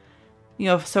Torghast?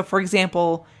 So for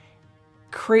example,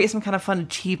 create some kind of fun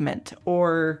achievement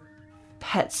or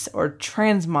pets or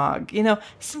transmog,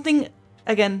 something,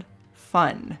 again,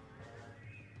 fun.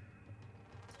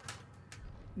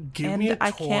 Give me a toy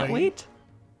I can't wait.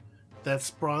 that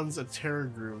spawns a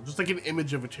Terragru, just like an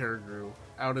image of a Terragru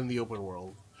out in the open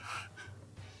world.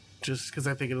 Just because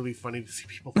I think it'll be funny to see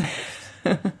people play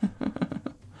it.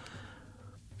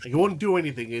 Like, it won't do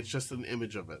anything, it's just an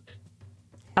image of it.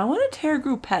 I want a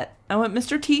Terragru pet. I want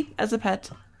Mr. T as a pet.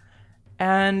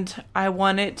 And I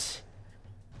want it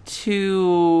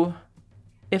to,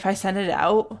 if I send it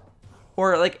out,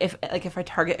 or if I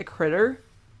target a critter,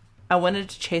 I want it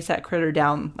to chase that critter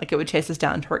down, like it would chase us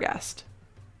down Torghast.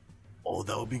 Oh,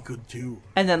 that would be good too.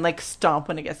 And then stomp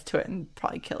when it gets to it and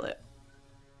probably kill it.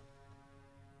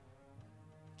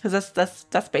 Because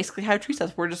that's basically how it treats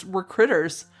us. We're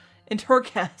critters in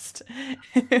Torghast.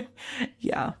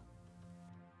 Yeah.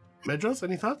 Medros,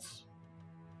 any thoughts?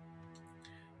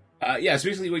 Yeah, so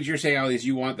basically what you're saying, Ali, is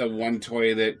you want the one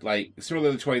toy that, sort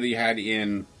of the toy that you had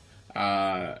in,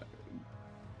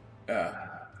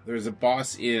 there's a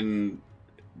boss in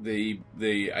the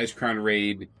Icecrown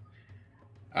raid,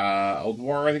 Old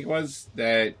War, I think it was,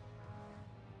 that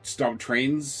stomped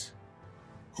trains.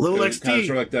 Little XT. Kind of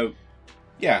sort of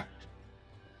yeah.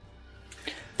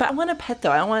 But I want a pet,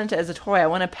 though. I don't want it as a toy. I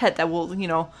want a pet that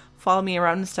will, follow me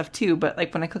around and stuff, too. But,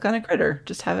 when I click on a critter,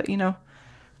 just have it,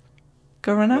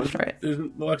 go run after it.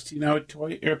 Isn't Little XT now a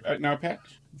toy, now a pet?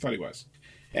 I thought he was.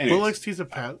 Anyways. Little XT's a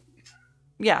pet.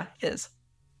 Yeah, it is.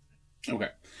 Okay.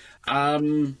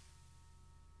 I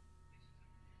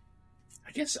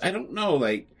guess, I don't know,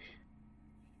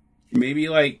 maybe,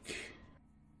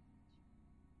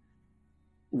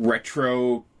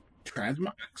 retro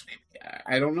transmogs, maybe?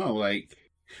 I don't know,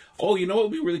 oh, you know what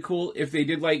would be really cool? If they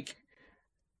did,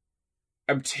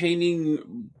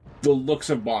 obtaining the looks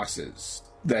of bosses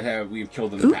that we've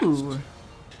killed in the past.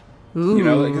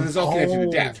 Ooh. Because it's all connected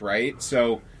to death, right?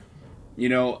 So,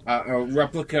 a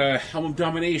replica Helm of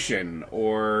Domination,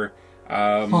 or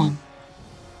Kael'thas's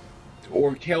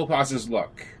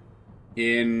look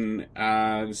in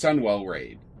the Sunwell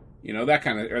raid. That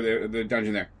kind of, or the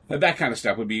dungeon there. That kind of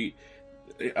stuff would be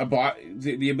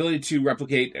the ability to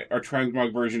replicate our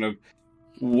transmog version of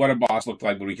what a boss looked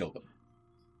like when we killed them.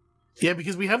 Yeah,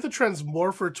 because we have the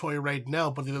Transmorpher toy right now,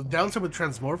 but the downside with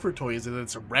Transmorpher toy is that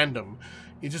it's random.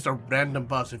 It's just a random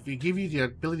boss. If we give you the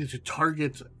ability to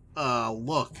target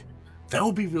look, that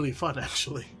would be really fun,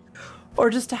 actually. Or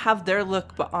just to have their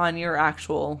look but on your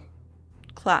actual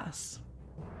class.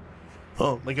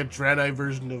 Oh, like a Draenei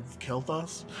version of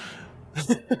Kael'thas?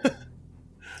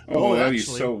 That'd be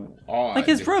so odd. Like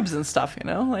his robes and stuff,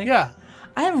 Yeah.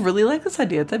 I really like this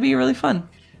idea. That'd be really fun.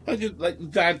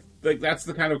 That's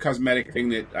the kind of cosmetic thing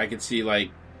that I could see,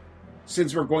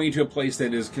 since we're going to a place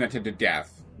that is connected to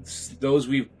death, those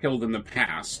we've killed in the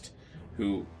past,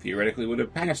 who theoretically would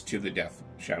have passed to the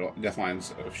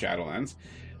Deathlines of Shadowlands,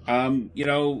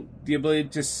 the ability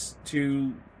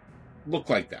to look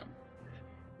like them.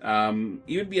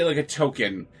 It would be a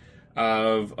token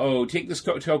of, take this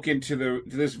token to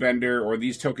this vendor, or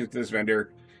these tokens to this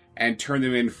vendor, and turn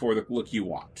them in for the look you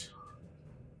want.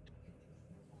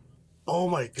 Oh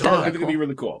my god. I think it'd be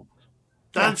really cool.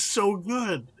 That's so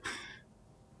good.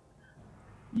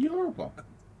 You're welcome.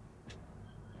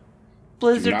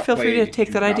 Blizzard, feel free to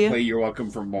take that idea. Play You're Welcome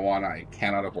from Moana. I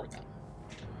cannot afford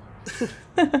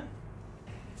that.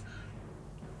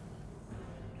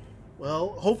 Well,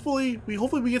 hopefully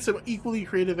we get some equally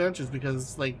creative answers,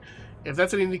 because if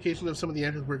that's an indication of some of the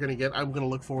answers we're going to get, I'm going to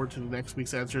look forward to the next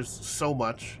week's answers so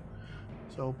much.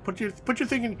 So put your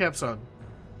thinking caps on.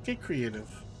 Get creative.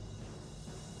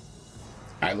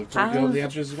 I look forward to all the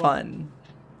answers as well. Fun.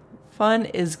 Fun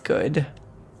is good.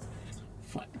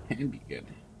 Fun can be good.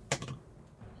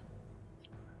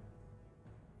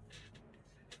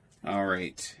 All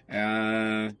right.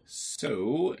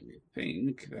 So I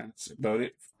think that's about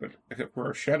it for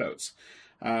our shoutouts.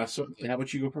 So how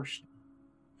about you go first?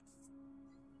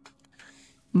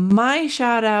 My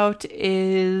shout out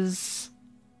is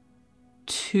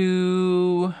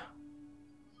to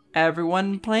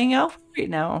everyone playing Alpha right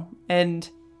now. And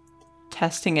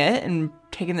testing it and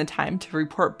taking the time to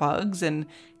report bugs and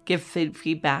give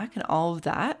feedback and all of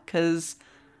that, because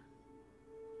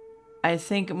I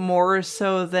think more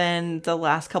so than the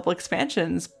last couple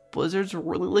expansions, Blizzard's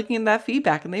really looking at that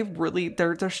feedback, and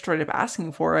they're straight up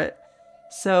asking for it.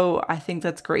 So I think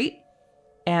that's great.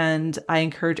 And I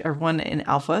encourage everyone in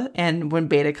alpha and when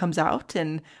beta comes out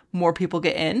and more people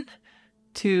get in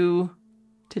to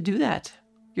do that.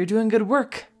 You're doing good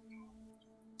work.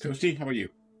 Toasty, how about you?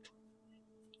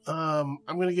 I'm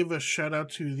going to give a shout out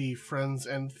to the friends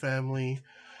and family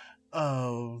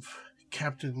of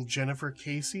Captain Jennifer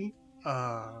Casey.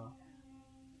 For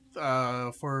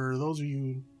those of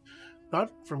you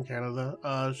not from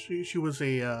Canada, she was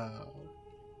a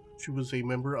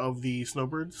member of the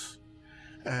Snowbirds,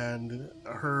 and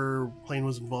her plane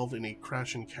was involved in a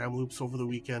crash in Kamloops over the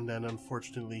weekend, and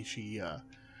unfortunately she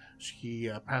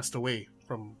passed away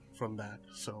from that.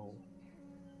 So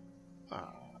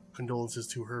condolences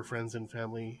to her friends and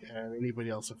family and anybody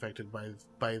else affected by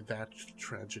that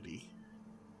tragedy.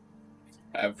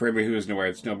 For everybody who isn't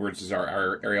aware, Snowbirds is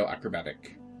our aerial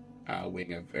acrobatic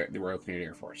wing of the Royal Canadian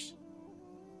Air Force.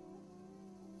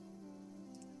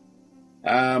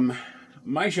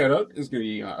 My shout out is going to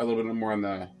be a little bit more on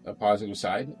the positive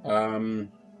side.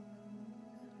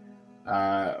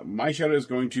 My shout out is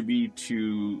going to be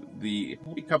to the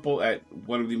happy couple at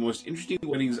one of the most interesting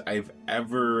weddings I've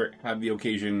ever had the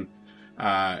occasion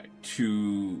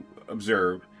to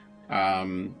observe.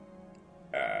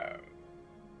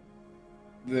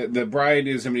 The bride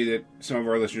is somebody that some of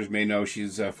our listeners may know.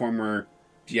 She's a former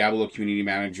Diablo community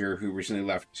manager who recently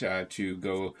left to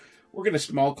go work at a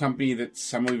small company that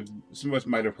some of us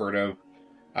might have heard of,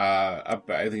 up,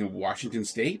 I think, in Washington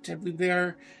State, I believe they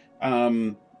are.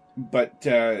 But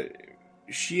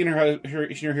she and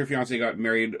her fiance got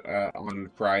married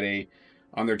on Friday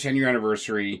on their 10-year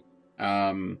anniversary.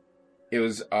 It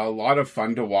was a lot of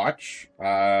fun to watch.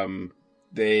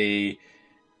 They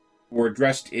were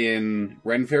dressed in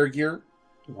Ren Fair gear.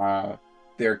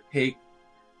 Their cake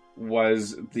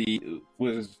was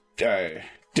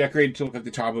decorated to look like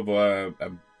the top of a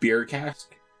beer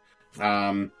cask,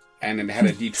 and it had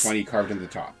a D20 carved in the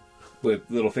top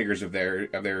with little figures of their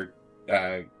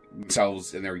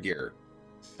themselves and their gear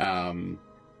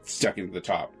stuck into the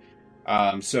top.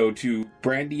 So to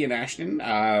Brandy and Ashton,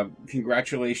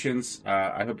 congratulations.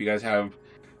 I hope you guys have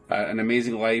an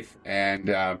amazing life,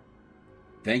 and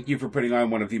thank you for putting on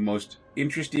one of the most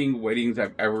interesting weddings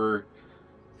I've ever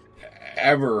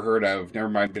heard of. Never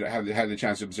mind, but I had the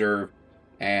chance to observe.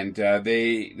 And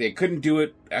they couldn't do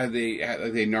it as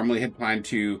they normally had planned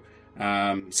to,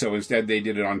 so instead they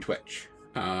did it on Twitch,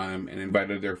 and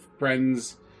invited their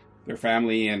friends, their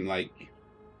family, and like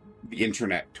the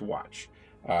internet to watch.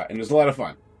 And it was a lot of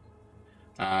fun.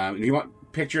 If you want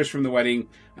pictures from the wedding,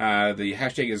 the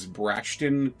hashtag is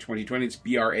Brashton 2020. It's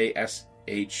BRASHTON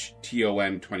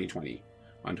 2020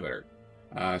 on Twitter.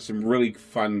 Some really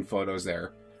fun photos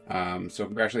there. So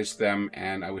congratulations to them,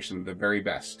 and I wish them the very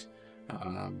best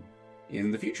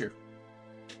in the future.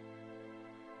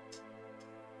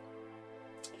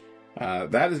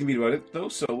 That is going to be about it, though,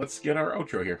 so let's get our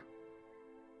outro here.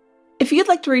 If you'd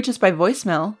like to reach us by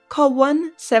voicemail, call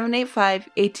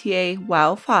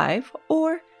 1-785-ATA-WOW5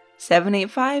 or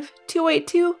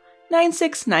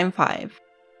 785-282-9695.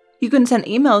 You can send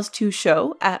emails to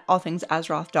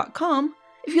show@allthingsazeroth.com.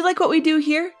 If you like what we do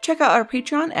here, check out our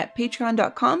Patreon at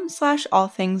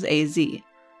patreon.com/allthingsaz.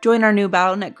 Join our new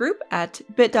Battle.net group at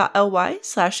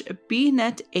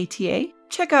bit.ly/bnetata.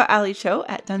 Check out Ali's show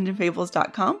at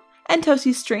dungeonfables.com and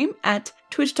Toasty's stream at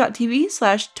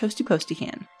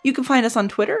twitch.tv/toastypostycan. You can find us on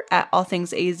Twitter at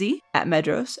allthingsaz, at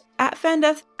Medros, at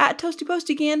Fandeth, at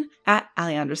toastypostycan, at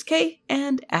AleandrasK,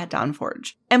 and at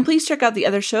Dawnforge. And please check out the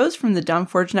other shows from the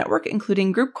Dawnforge network,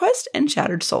 including Group Quest and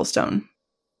Shattered Soulstone.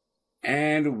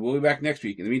 And we'll be back next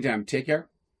week. In the meantime, take care,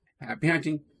 happy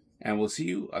hunting, and we'll see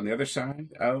you on the other side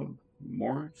of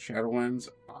more Shadowlands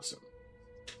awesome.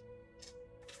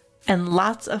 And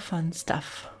lots of fun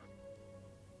stuff.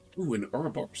 Ooh, an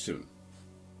Ouroboros soon.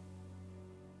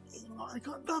 Oh, I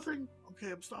got nothing.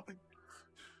 Okay, I'm stopping.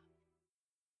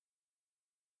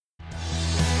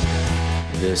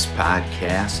 This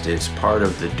podcast is part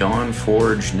of the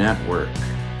Dawnforge Network.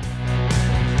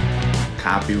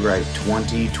 Copyright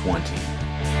 2020.